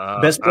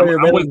 Best player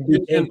available.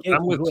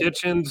 I'm with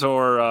Kitchens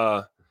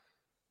or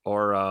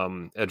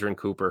Edgerrin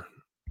Cooper.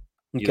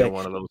 Either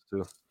one of those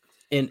two.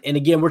 And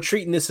again, we're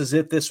treating this as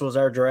if this was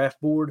our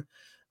draft board.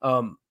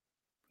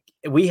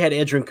 We had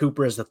Edgerrin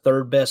Cooper as the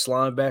 3rd best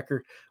linebacker.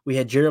 We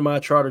had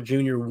Jeremiah Trotter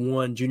Jr.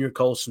 1, Junior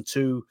Colson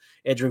 2,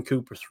 Edgerrin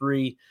Cooper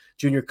 3.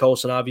 Junior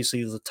Colson obviously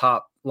is the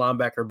top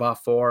linebacker by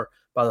far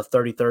by the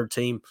 33rd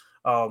team.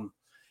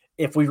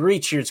 If we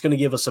reach here, it's going to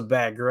give us a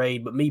bad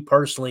grade. But me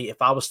personally,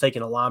 if I was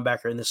taking a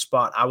linebacker in this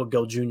spot, I would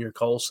go Junior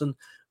Colson.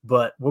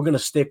 But we're going to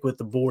stick with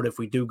the board if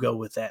we do go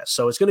with that.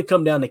 So it's going to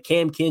come down to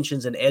Cam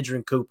Kinchins and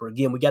Edgerrin Cooper.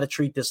 Again, we got to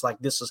treat this like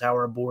this is how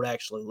our board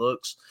actually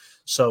looks.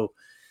 So,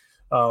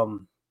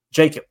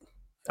 Jacob,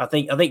 I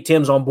think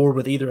Tim's on board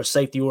with either a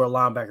safety or a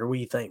linebacker. What do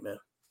you think, man?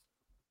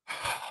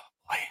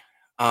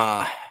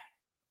 I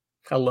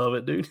love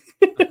it, dude.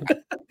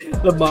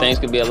 Things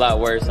could be a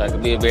lot worse. I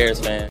could be a Bears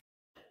fan.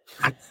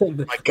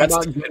 My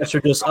guts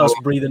are just us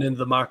breathing into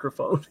the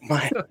microphone.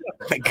 My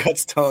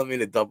gut's telling me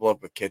to double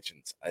up with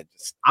Kitchens.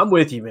 I'm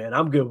with you, man.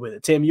 I'm good with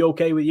it. Tim, you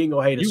okay with it? You ain't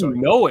gonna hate us. You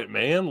know it,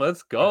 man.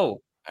 Let's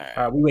go. All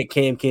right, we went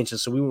Cam Kinchins,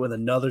 so we went with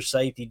another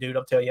safety, dude.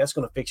 I'm telling you, that's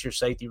gonna fix your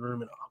safety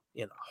room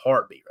in a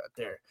heartbeat right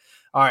there.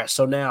 All right,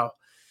 so now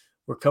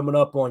We're coming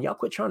up on y'all.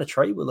 Quit trying to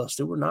trade with us,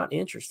 dude. We're not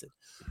interested.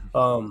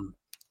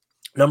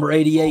 Number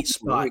 88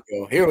 spot.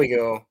 Here we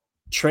go.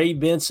 Trey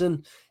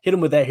Benson. Hit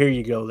him with that. Here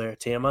you go there,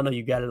 Tim. I know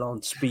you got it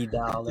on speed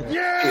dial there.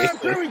 Yeah,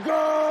 here we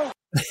go.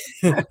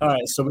 All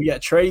right, so we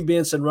got Trey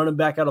Benson, running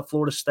back out of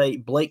Florida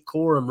State, Blake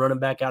Corum, running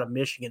back out of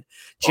Michigan,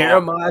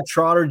 Jeremiah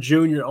Trotter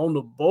Jr. on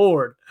the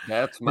board.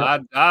 That's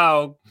my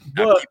dog.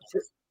 But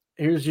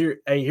here's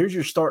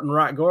your starting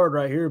right guard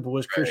right here,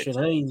 boys.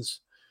 Christian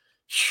Haynes.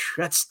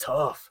 That's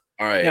tough.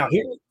 All right. Now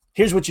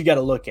here's what you got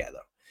to look at though.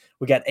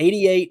 We got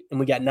 88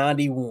 and we got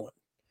 91.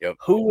 Yep.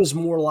 Who is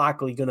more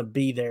likely going to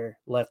be there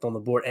left on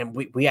the board? And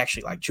we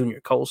actually like Junior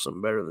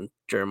Colson better than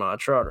Jeremiah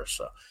Trotter.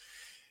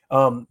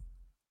 So,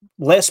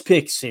 less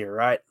picks here,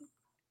 right?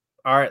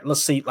 All right,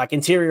 let's see. Like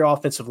interior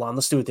offensive line,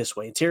 let's do it this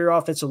way. Interior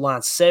offensive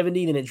line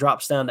 70, then it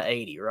drops down to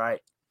 80, right?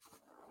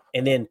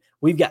 And then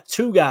we've got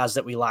two guys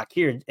that we like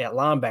here at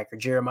linebacker,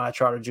 Jeremiah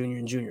Trotter Jr.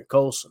 and Junior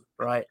Colson,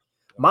 right?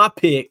 My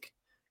pick,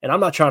 and I'm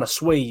not trying to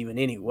sway you in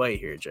any way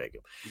here,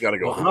 Jacob. You got to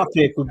go. My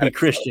pick would be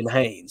Christian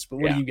Haynes, but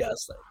what do you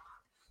guys think?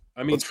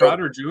 I mean,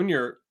 Trotter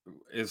Jr.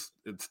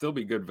 it'd still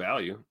be good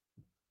value.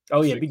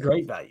 Oh yeah, it'd be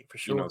great value for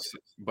sure.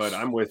 But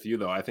I'm with you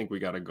though. I think we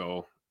got to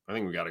go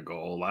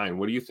O-line.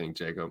 What do you think,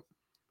 Jacob?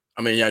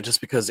 I mean, yeah,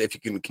 just because if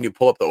you can you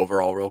pull up the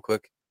overall real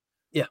quick?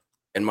 Yeah.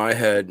 In my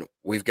head,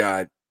 we've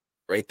got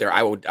right there.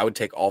 I would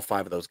take all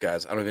 5 of those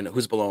guys. I don't even know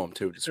who's below them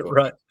too. Just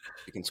right.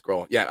 You can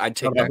scroll. Yeah, I'd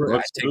take that.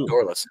 I'd take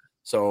Dorless.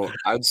 So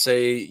I'd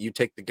say you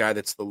take the guy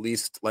that's the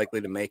least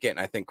likely to make it, and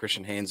I think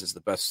Christian Haynes is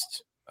the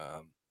best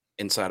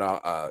inside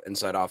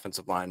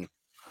offensive line.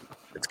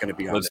 It's going to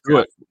be on. Let's do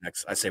it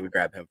next. I say we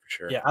grab him for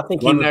sure. Yeah, I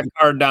think run that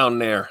card down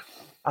there.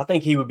 I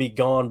think he would be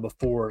gone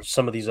before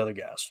some of these other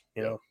guys.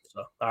 You know.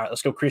 So all right,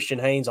 let's go Christian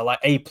Haynes. I like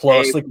A+.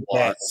 Look at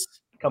that.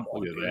 Come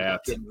on, look at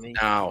that.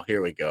 Now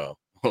here we go.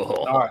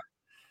 All right.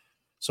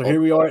 So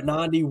here we are at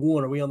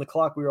 91. Are we on the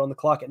clock? We were on the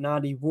clock at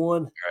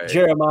 91. Right.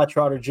 Jeremiah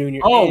Trotter Jr.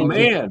 Oh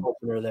man,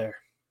 opener there.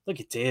 Look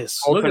at this.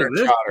 Look at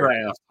this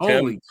draft.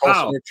 Holy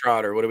cow!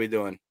 Trotter. What are we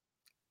doing?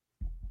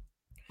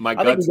 I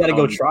think we got to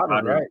go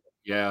Trotter, right?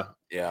 Yeah.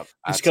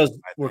 Just because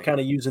we're kind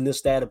of using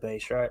this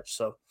database, right?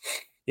 So,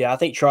 yeah, I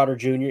think Trotter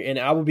Jr. and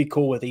I would be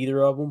cool with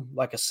either of them.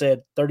 Like I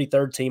said,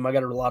 33rd team. I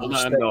got a lot of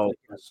respect. No.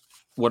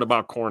 What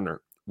about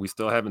corner? We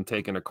still haven't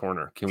taken a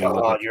corner. Can we?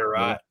 Oh, you're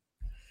right.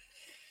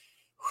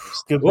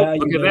 Good value.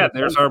 Look at that.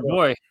 There's our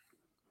boy.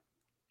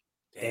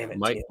 Damn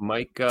it,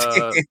 Mike.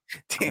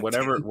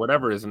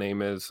 Whatever his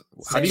name is.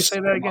 How do you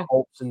say that again?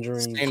 Hopes and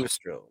dreams.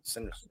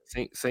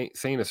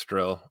 Saint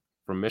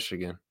from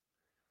Michigan.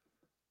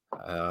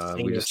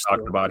 We just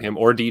talked about him,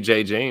 or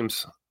DJ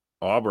James,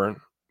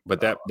 Auburn, but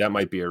that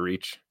might be a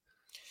reach.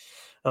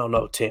 I don't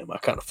know, Tim. I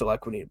kind of feel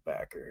like we need a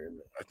backer.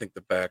 I think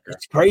the backer.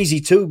 It's crazy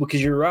too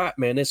because you're right,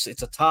 man. It's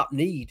a top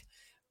need,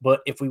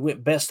 but if we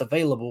went best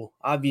available,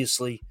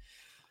 obviously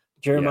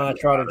Jeremiah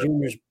Trotter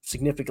Jr. is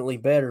significantly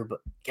better.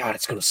 But God,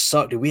 it's gonna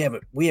suck, dude. We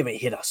haven't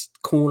hit a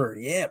corner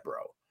yet, bro.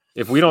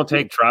 If we don't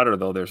take Trotter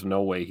though, there's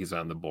no way he's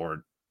on the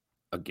board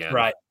again.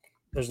 Right.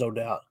 There's no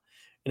doubt.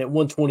 And at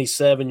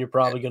 127, you're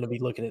probably going to be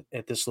looking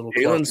at this little.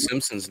 Jalen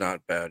Simpson's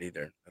not bad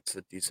either. That's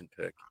a decent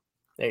pick.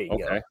 There you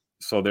go.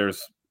 So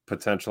there's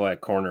potential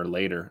at corner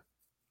later.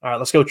 All right,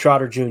 let's go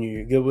Trotter Jr.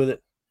 You good with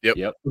it?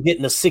 Yep. We're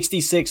getting the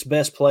 66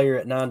 best player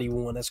at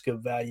 91. That's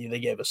good value. They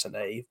gave us an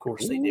A. Of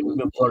course they did. We've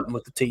been flirting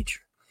with the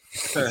teacher.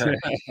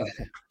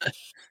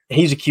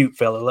 He's a cute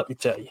fella, let me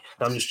tell you.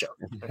 I'm just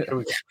joking. Here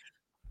we go.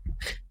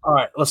 All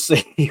right, let's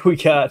see. We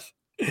got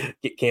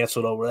get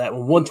canceled over that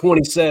one.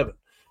 127.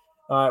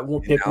 All right, we'll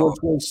pick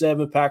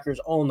 127.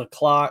 Packers on the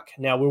clock.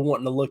 Now we're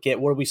wanting to look at,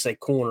 what do we say,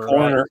 corner.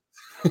 Right?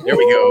 There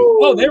we go.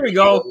 Oh, there we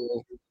go.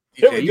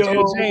 There we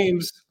go.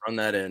 James. Run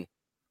that in.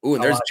 Ooh,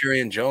 and there's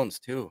Jerry Jones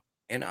too,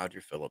 and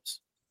Audrey Phillips.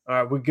 All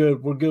right, we're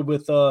good. We're good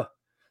with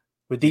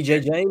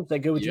DJ James. Is that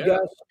good with you guys?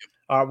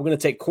 All right, we're going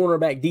to take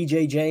cornerback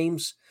DJ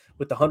James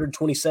with the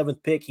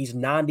 127th pick. He's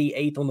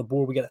 98th on the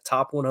board. We got a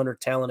top 100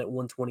 talent at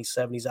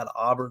 127. He's out of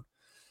Auburn.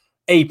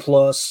 A+.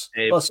 Let's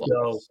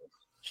go.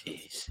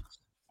 Jeez.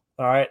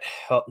 All right,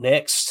 up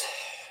next.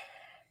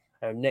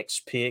 Our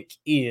next pick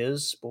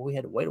is, we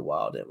had to wait a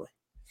while, didn't we?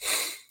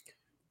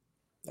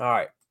 All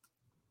right.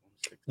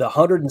 The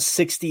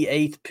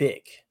 168th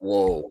pick.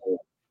 Whoa.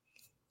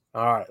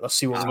 All right, let's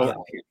see what we got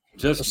here.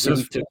 Just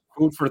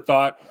food for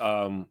thought.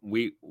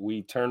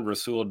 We turned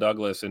Rasul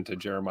Douglas into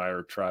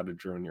Jeremiah Trotter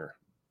Jr.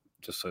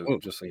 Just so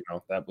you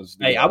know, that was.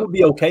 I would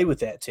be okay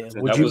with that, Tim.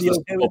 Would you be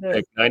okay with that?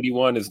 Pick.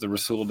 91 is the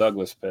Rasul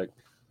Douglas pick.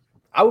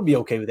 I would be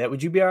okay with that.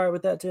 Would you be all right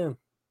with that, Tim?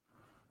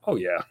 Oh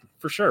yeah,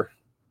 for sure.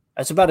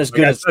 That's about as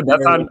good as I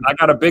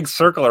got a big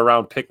circle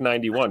around pick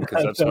 91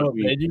 because that's what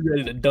you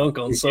ready to dunk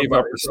on somebody. Gave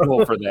up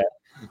Rasul for that.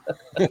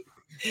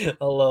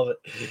 I love it.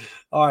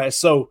 All right,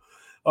 so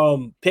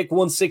pick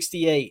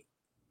 168.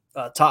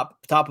 Top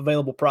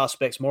available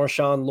prospects: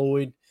 Marshawn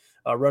Lloyd,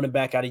 running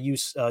back out of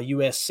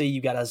USC.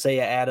 You got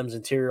Isaiah Adams,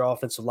 interior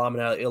offensive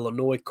lineman out of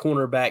Illinois.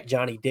 Cornerback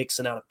Johnny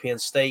Dixon out of Penn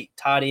State.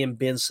 Tight end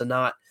Ben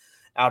Sinnott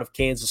out of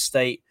Kansas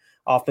State.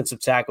 Offensive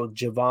tackle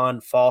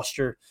Javon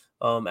Foster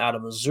out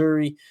of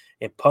Missouri.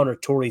 and punter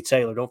Torrey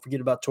Taylor. Don't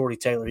forget about Torrey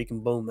Taylor. He can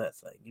boom that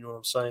thing. You know what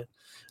I'm saying?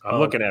 I'm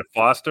looking at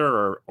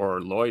Foster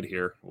or Lloyd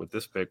here with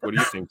this pick. What do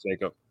you think,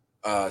 Jacob?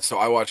 So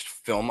I watched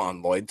film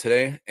on Lloyd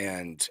today,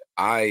 and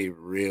I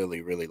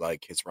really, really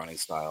like his running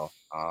style.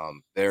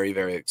 Very,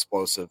 very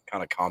explosive,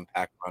 kind of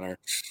compact runner.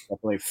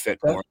 Definitely fit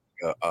more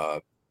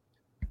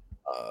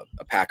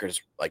a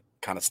Packers like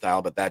kind of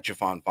style, but that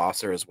Javon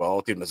Foster as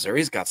well. Dude,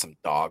 Missouri's got some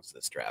dogs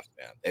this draft,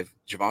 man.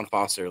 Javon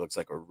Foster looks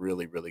like a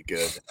really, really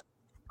good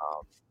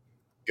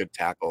good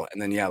tackle.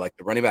 And then yeah, like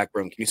the running back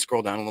room. Can you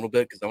scroll down a little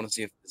bit? Because I want to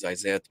see if is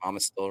Isaiah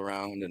Thomas still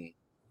around and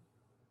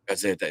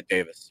Isaiah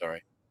Davis,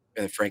 sorry.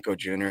 And Franco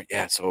Jr.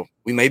 Yeah, so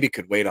we maybe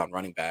could wait on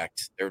running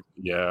backs. They're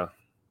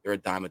a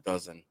dime a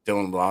dozen.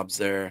 Dylan Lobb's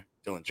there,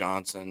 Dylan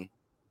Johnson.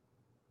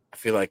 I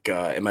feel like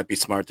it might be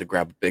smart to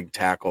grab a big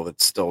tackle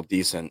that's still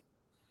decent.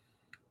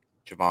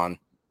 Javon.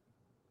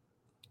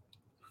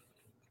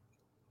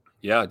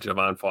 Yeah,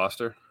 Javon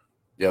Foster.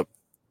 Yep.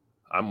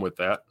 I'm with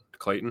that.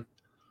 Clayton.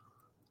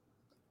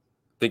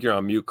 I think you're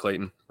on mute,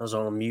 Clayton. I was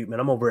on mute, man.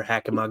 I'm over here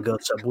hacking my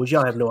guts up, boys.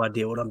 Y'all have no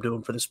idea what I'm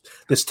doing for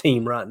this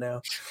team right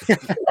now.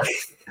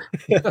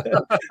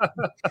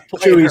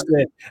 Chewy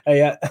said,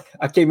 "Hey,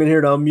 I came in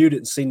here to unmute it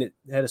and seen it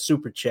had a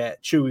super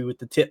chat." Chewy with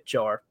the tip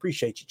jar.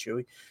 Appreciate you,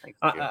 Chewy.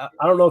 I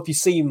don't know if you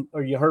see him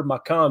or you heard my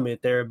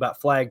comment there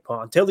about Flag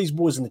Pond. Tell these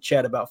boys in the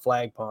chat about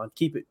Flag Pond.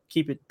 Keep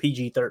it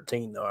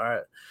PG-13 though. All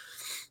right,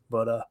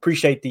 but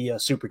appreciate the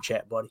super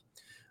chat, buddy.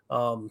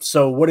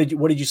 So what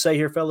did you say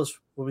here, fellas?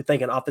 What are we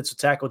thinking? Offensive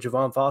tackle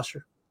Javon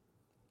Foster?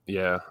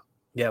 Yeah.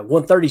 Yeah,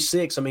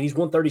 136. I mean, he's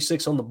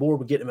 136 on the board.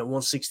 We're getting him at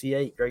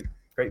 168.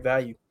 Great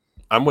value.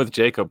 I'm with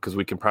Jacob because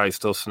we can probably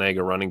still snag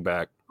a running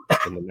back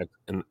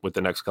with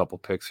the next couple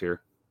picks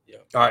here. Yeah.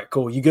 All right,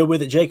 cool. You good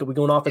with it, Jacob? We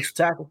going offensive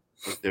tackle?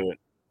 Let's do it.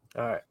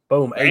 All right.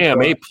 Boom.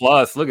 Damn, A+.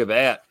 Look at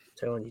that.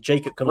 Telling you,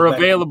 Jacob comes We're back.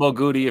 available,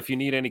 Goody, if you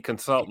need any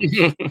consultants.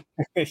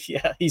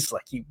 Yeah, he's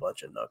like, you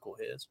bunch of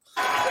knuckleheads.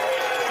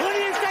 Who do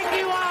you think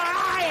you are?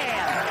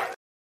 I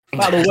am.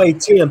 By the way,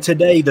 Tim,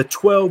 today, the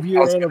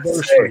 12-year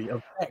anniversary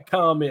of that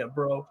comment,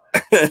 bro.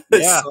 I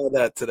saw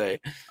that today.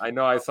 I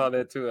know. I saw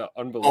that too.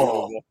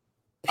 Unbelievable.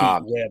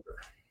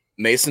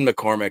 Mason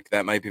McCormick,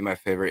 that might be my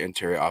favorite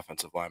interior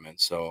offensive lineman.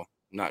 So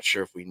I'm not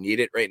sure if we need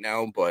it right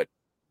now, but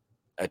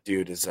that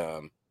dude is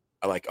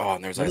I like,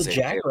 and there's Isaiah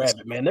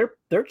Jackrabbit, man.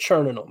 They're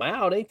churning them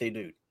out, ain't they,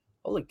 dude?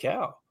 Holy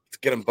cow. Let's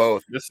get them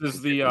both. This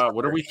is the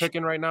what are we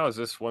picking right now? Is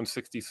this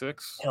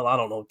 166? Hell, I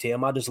don't know,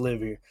 Tim. I just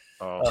live here.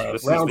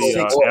 This is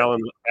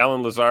the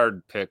Alan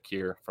Lazard pick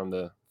here from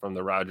the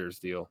Rodgers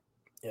deal.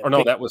 Yeah,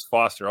 no, that was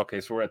Foster. Okay,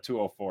 so we're at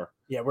 204.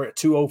 Yeah, we're at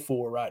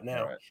 204 right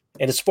now. Right.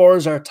 And as far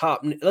as our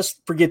top, let's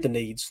forget the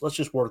needs. Let's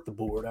just work the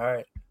board. All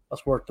right,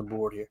 let's work the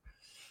board here.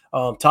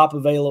 Top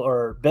available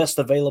or best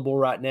available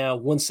right now,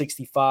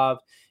 165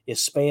 is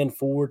Span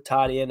Ford,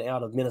 tight end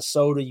out of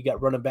Minnesota. You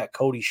got running back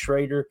Cody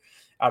Schrader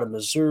out of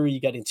Missouri.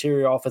 You got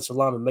interior offensive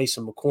lineman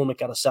Mason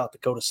McCormick out of South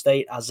Dakota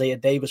State. Isaiah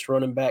Davis,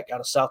 running back out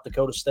of South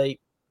Dakota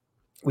State.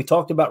 We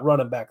talked about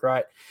running back,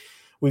 right?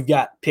 We've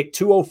got pick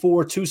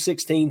 204,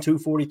 216,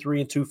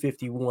 243, and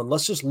 251.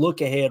 Let's just look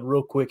ahead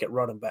real quick at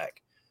running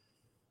back.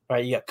 All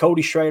right, you got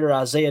Cody Schrader,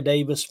 Isaiah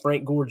Davis,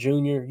 Frank Gore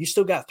Jr. You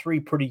still got three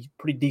pretty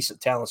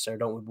decent talents there,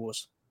 don't we,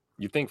 boys?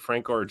 You think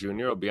Frank Gore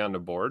Jr. will be on the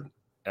board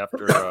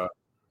after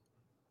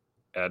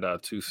at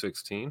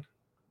 216?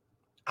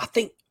 I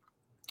think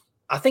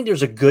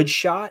there's a good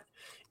shot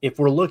if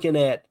we're looking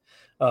at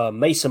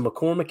Mason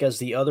McCormick as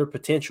the other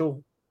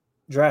potential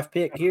draft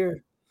pick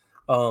here.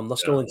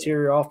 Let's go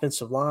interior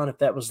offensive line if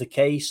that was the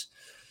case.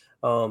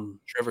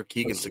 Trevor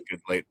Keegan's a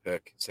good late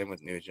pick. Same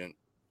with Nugent.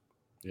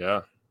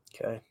 Yeah.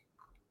 Okay.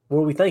 What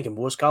are we thinking,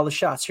 boys? Call the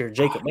shots here.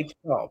 Jacob, make the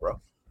call, bro.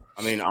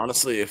 I mean,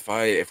 honestly,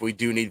 if we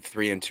do need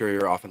 3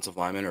 interior offensive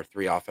linemen or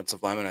 3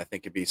 offensive linemen, I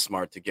think it'd be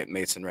smart to get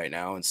Mason right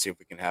now and see if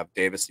we can have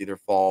Davis either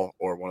fall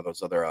or one of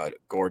those other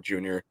Gore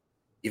Jr.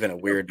 Even a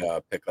weird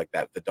pick like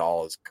that,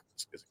 Vidal is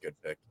a good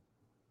pick.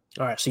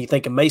 All right, so you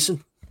thinking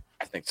Mason?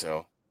 I think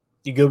so.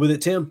 You good with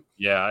it, Tim?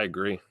 Yeah, I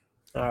agree.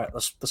 All right,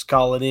 let's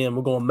call it in.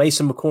 We're going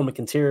Mason McCormick,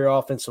 interior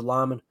offensive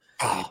lineman.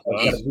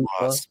 What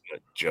a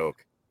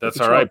joke. That's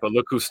all right, but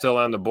look who's still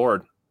on the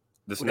board.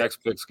 This next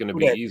pick's going to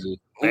be easy.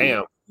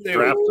 Bam,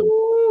 draft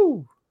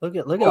him. Look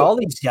at all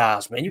these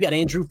guys, man. You got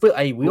Andrew Phillips.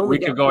 Hey, we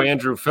could go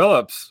Andrew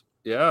Phillips.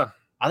 Yeah.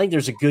 I think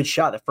there's a good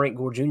shot that Frank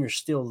Gore Jr. is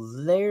still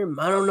there.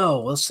 I don't know.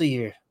 We'll see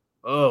here.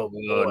 Oh,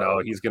 no,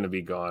 he's going to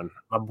be gone.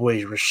 My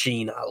boy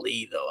Rashan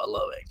Ali, though. I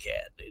love that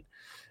cat, dude.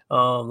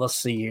 Let's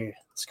see here.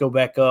 Let's go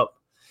back up.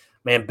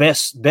 Man,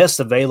 best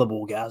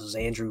available, guys, is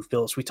Andrew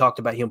Phillips. We talked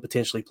about him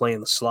potentially playing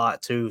the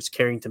slot, too. It's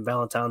Carrington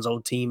Valentine's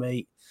old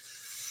teammate.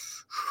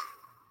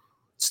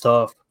 It's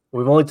tough.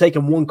 We've only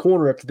taken one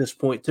corner up to this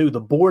point, too.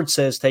 The board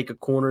says take a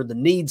corner. The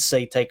needs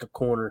say take a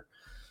corner.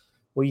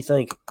 What do you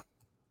think?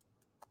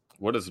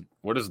 What does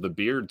the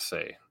beard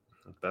say?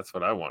 That's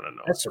what I want to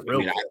know. That's a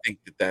real. I think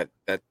that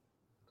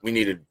we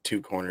needed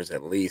 2 corners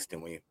at least,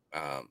 and we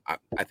I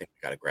think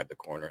we got to grab the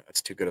corner.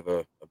 That's too good of a.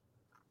 All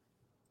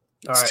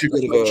right. Too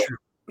good of a.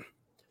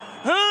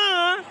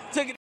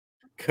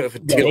 good of a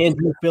Yeah, deal.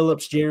 Andrew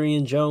Phillips, Jerry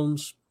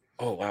Jones.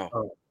 Oh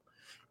wow.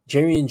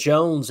 Jerry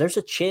Jones. There's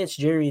a chance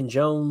Jerry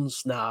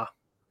Jones. Nah.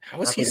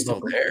 How is he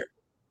still there?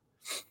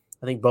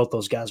 I think both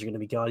those guys are going to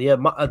be gone. Yeah,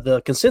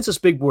 the consensus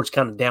big board's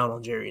kind of down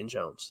on Jerry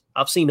Jones.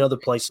 I've seen other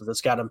places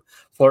that's got him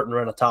flirting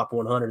around the top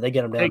 100. They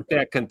get him down. Take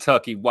that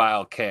Kentucky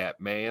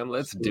Wildcat, man.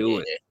 Let's do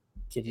it.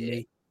 Kidding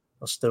me?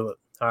 Let's do it.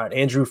 All right,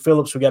 Andrew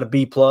Phillips, we got a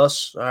B+. All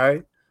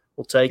right,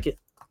 we'll take it.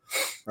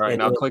 All right,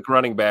 now click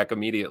running back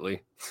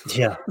immediately.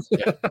 Yeah.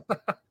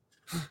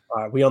 All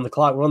right, we on the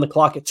clock. We're on the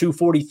clock at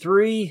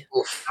 2:43.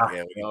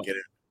 Yeah, we can get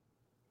it.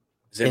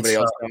 Is anybody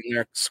else down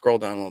there? Scroll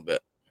down a little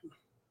bit.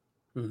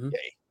 Mm-hmm.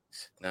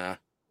 Nah.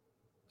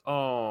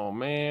 Oh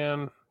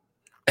man.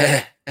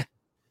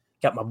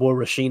 Got my boy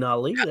Rashan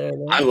Ali there.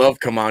 Man. I love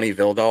Kamani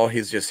Vildal.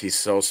 He's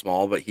so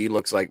small, but he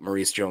looks like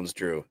Maurice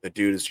Jones-Drew. The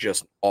dude is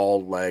just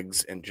all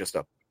legs and just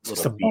a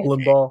little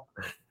bowling ball.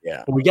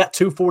 Yeah. Well, we got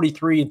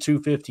 243 and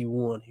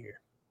 251 here.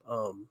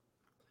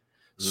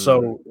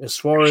 So as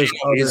far as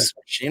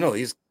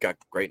he's got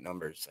great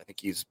numbers. I think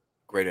he's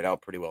graded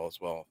out pretty well as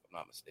well, if I'm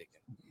not mistaken.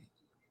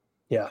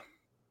 Yeah.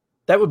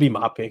 That would be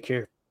my pick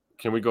here.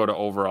 Can we go to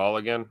overall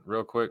again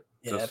real quick?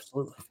 Yeah,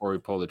 absolutely. Before we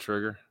pull the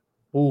trigger.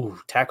 Ooh,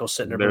 tackle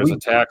sitting there. There's a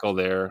tackle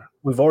there.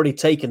 We've already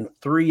taken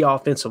 3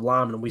 offensive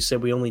linemen, and we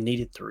said we only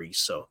needed 3.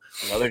 So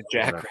another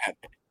jackrabbit.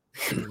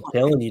 I'm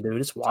telling you, dude,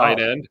 it's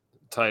wild.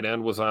 Tight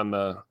end was on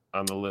the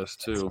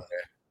list too.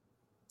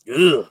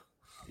 Ugh.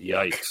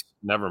 Yikes.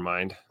 Never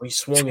mind. We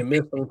swung and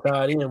missed on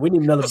tight end. We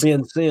need another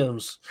Ben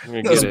Sims.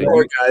 Those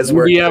poor guys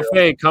were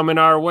BFA coming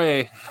our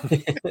way.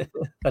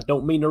 I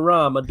don't mean to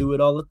rhyme. I do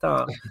it all the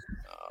time.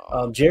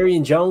 Jerry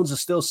Jones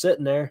is still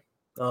sitting there.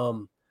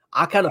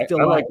 I kind of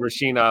feel like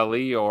Rashan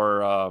Ali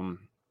or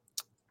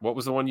what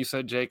was the one you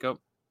said, Jacob?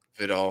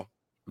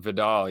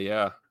 Vidal,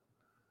 yeah.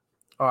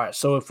 All right,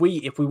 so if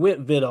we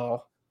went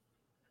Vidal,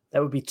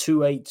 that would be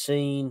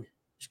 218.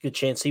 There's a good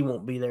chance he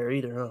won't be there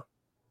either, huh?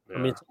 Yeah. I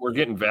mean, we're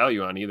getting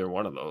value on either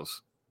one of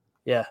those.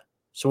 Yeah.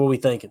 So what are we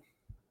thinking?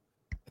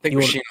 I think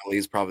Rashan Ali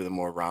is probably the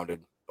more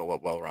rounded,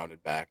 but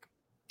well-rounded back.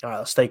 All right,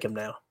 let's take him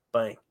now.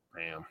 Bang.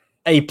 Bam.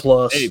 A+.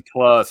 Look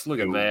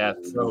at that.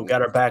 So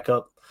got our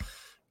backup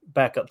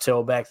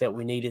tailback that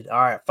we needed.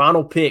 All right,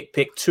 final pick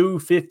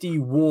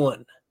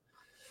 251.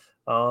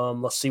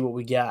 Let's see what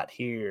we got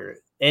here.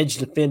 Edge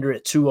defender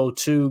at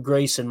 202.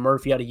 Grayson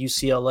Murphy out of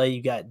UCLA.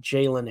 You got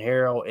Jalen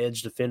Harrell,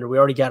 edge defender. We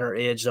already got our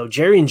edge, though.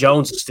 Jerry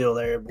Jones is still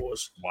there,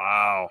 boys.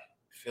 Wow.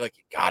 I feel like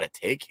you got to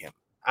take him.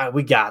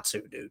 We got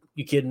to, dude.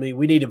 You kidding me?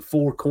 We needed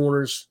 4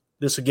 corners.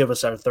 This will give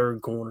us our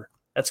 3rd corner.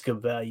 That's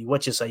good value.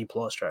 What's your A+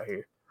 right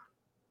here?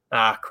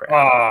 Ah, crap.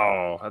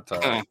 Oh, that's all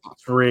right.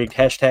 It's rigged.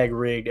 Hashtag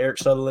rigged. Eric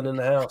Sutherland in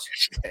the house.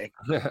 It's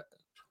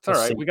all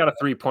right. We got a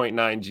 3.9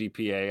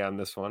 GPA on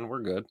this one.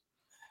 We're good.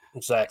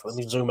 Exactly. Let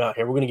me zoom out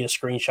here. We're going to get a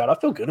screenshot. I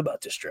feel good about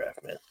this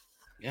draft, man.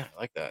 Yeah, I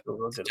like that.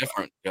 It's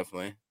different,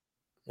 definitely.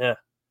 Yeah.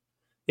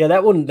 Yeah,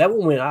 that one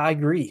went, I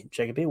agree,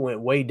 Jacob. It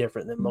went way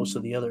different than most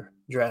of the other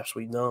drafts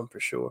we've done for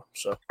sure.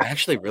 So I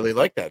actually really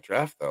like that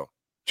draft, though.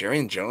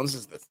 Jerry Jones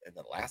is in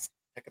the last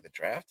pick of the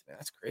draft. Man,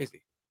 that's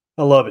crazy.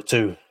 I love it,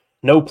 too.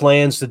 No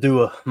plans to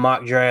do a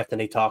mock draft,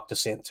 and they talked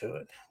us into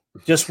it.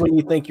 Just when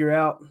you think you're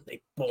out,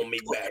 they pull me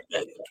back.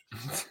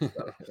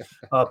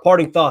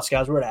 Parting thoughts,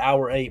 guys. We're at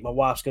hour 8. My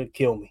wife's going to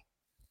kill me.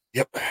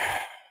 Yep.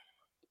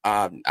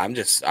 I'm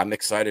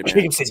excited, man.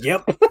 Jacob said,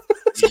 yep.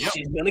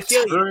 She's going to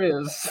kill you. Sure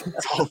is.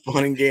 It's all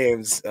fun and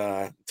games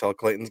until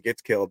Clayton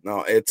gets killed.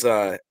 No, it's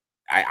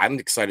I'm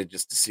excited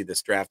just to see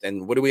this draft.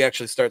 And what do we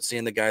actually start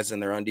seeing the guys in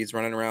their undies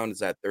running around? Is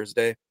that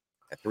Thursday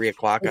at 3:00?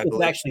 I believe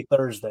it's actually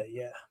Thursday.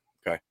 Yeah.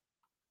 Okay.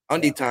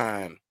 Undie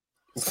time.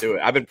 Let's do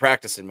it. I've been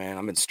practicing, man.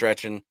 I've been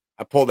stretching.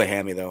 I pulled a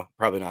hammy though.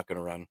 Probably not going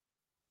to run.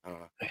 I don't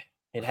know.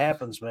 It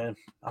happens, man.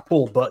 I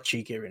pull butt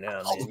cheek every now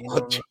and then. You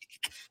know?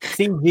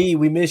 TG,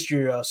 we missed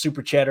your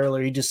super chat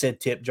earlier. He just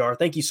said tip jar.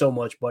 Thank you so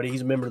much, buddy.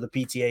 He's a member of the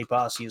PTA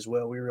posse as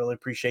well. We really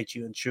appreciate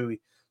you and Chewy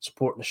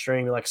supporting the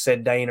stream. Like I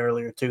said, Dane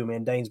earlier too,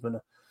 man. Dane's been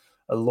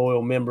a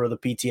loyal member of the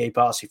PTA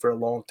posse for a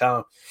long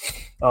time.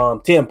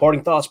 Tim,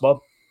 parting thoughts, bub?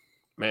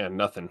 Man,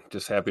 nothing.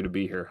 Just happy to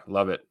be here.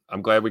 Love it.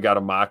 I'm glad we got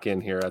a mock in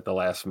here at the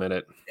last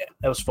minute. Yeah,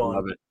 that was fun.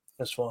 Love it.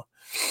 That's fun.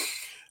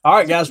 All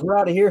right, guys, we're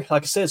out of here.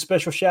 Like I said,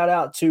 special shout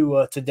out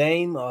to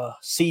Dame,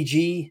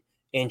 CG,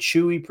 and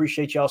Chewy.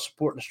 Appreciate y'all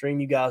supporting the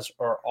stream. You guys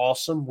are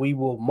awesome. We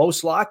will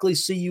most likely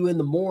see you in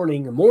the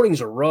morning. The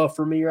mornings are rough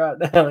for me right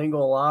now. I ain't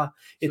gonna lie.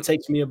 It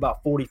takes me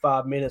about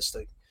 45 minutes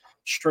to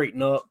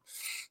straighten up.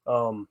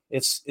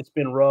 It's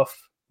been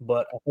rough,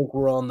 but I think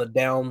we're on the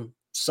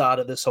downside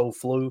of this whole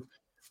flu.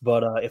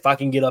 But if I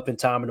can get up in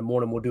time in the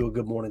morning, we'll do a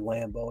good morning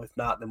Lambo. If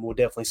not, then we'll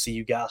definitely see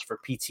you guys for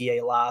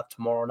PTA Live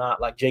tomorrow night.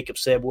 Like Jacob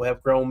said, we'll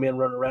have grown men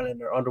running around in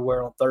their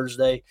underwear on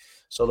Thursday.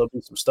 So there'll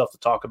be some stuff to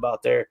talk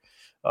about there.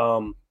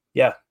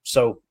 Yeah,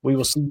 so we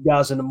will see you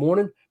guys in the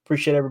morning.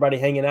 Appreciate everybody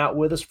hanging out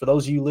with us. For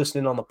those of you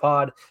listening on the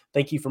pod,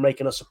 thank you for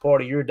making us a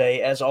part of your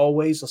day. As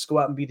always, let's go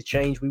out and be the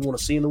change we want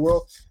to see in the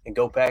world, and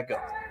go Pack Go.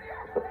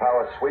 The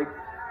power sweep.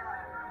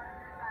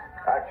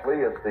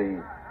 Actually,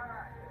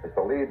 it's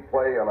the lead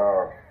play in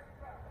our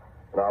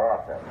in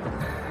our offense.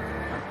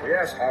 We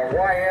ask our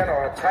YN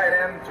or a tight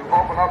end to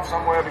open up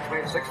somewhere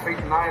between 6 feet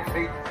and 9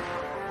 feet,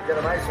 get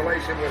an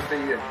isolation with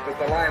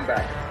the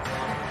linebacker.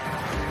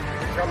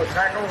 We tell the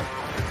tackle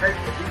to take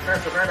the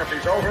defensive end if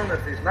he's over him.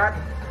 If he's not,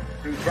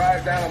 to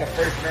drive down on the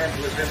first man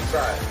to his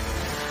inside.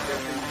 If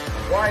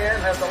the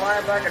YN has the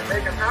linebacker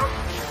taken out,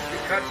 he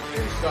cuts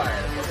inside.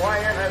 If the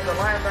YN has the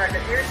linebacker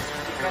in,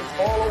 he comes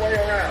all the way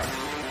around.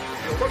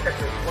 If you look at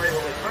this play,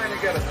 what we're trying to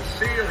get is a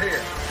seal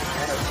here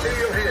and a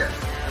seal here,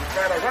 and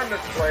try to run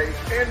this play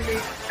in the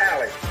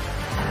alley.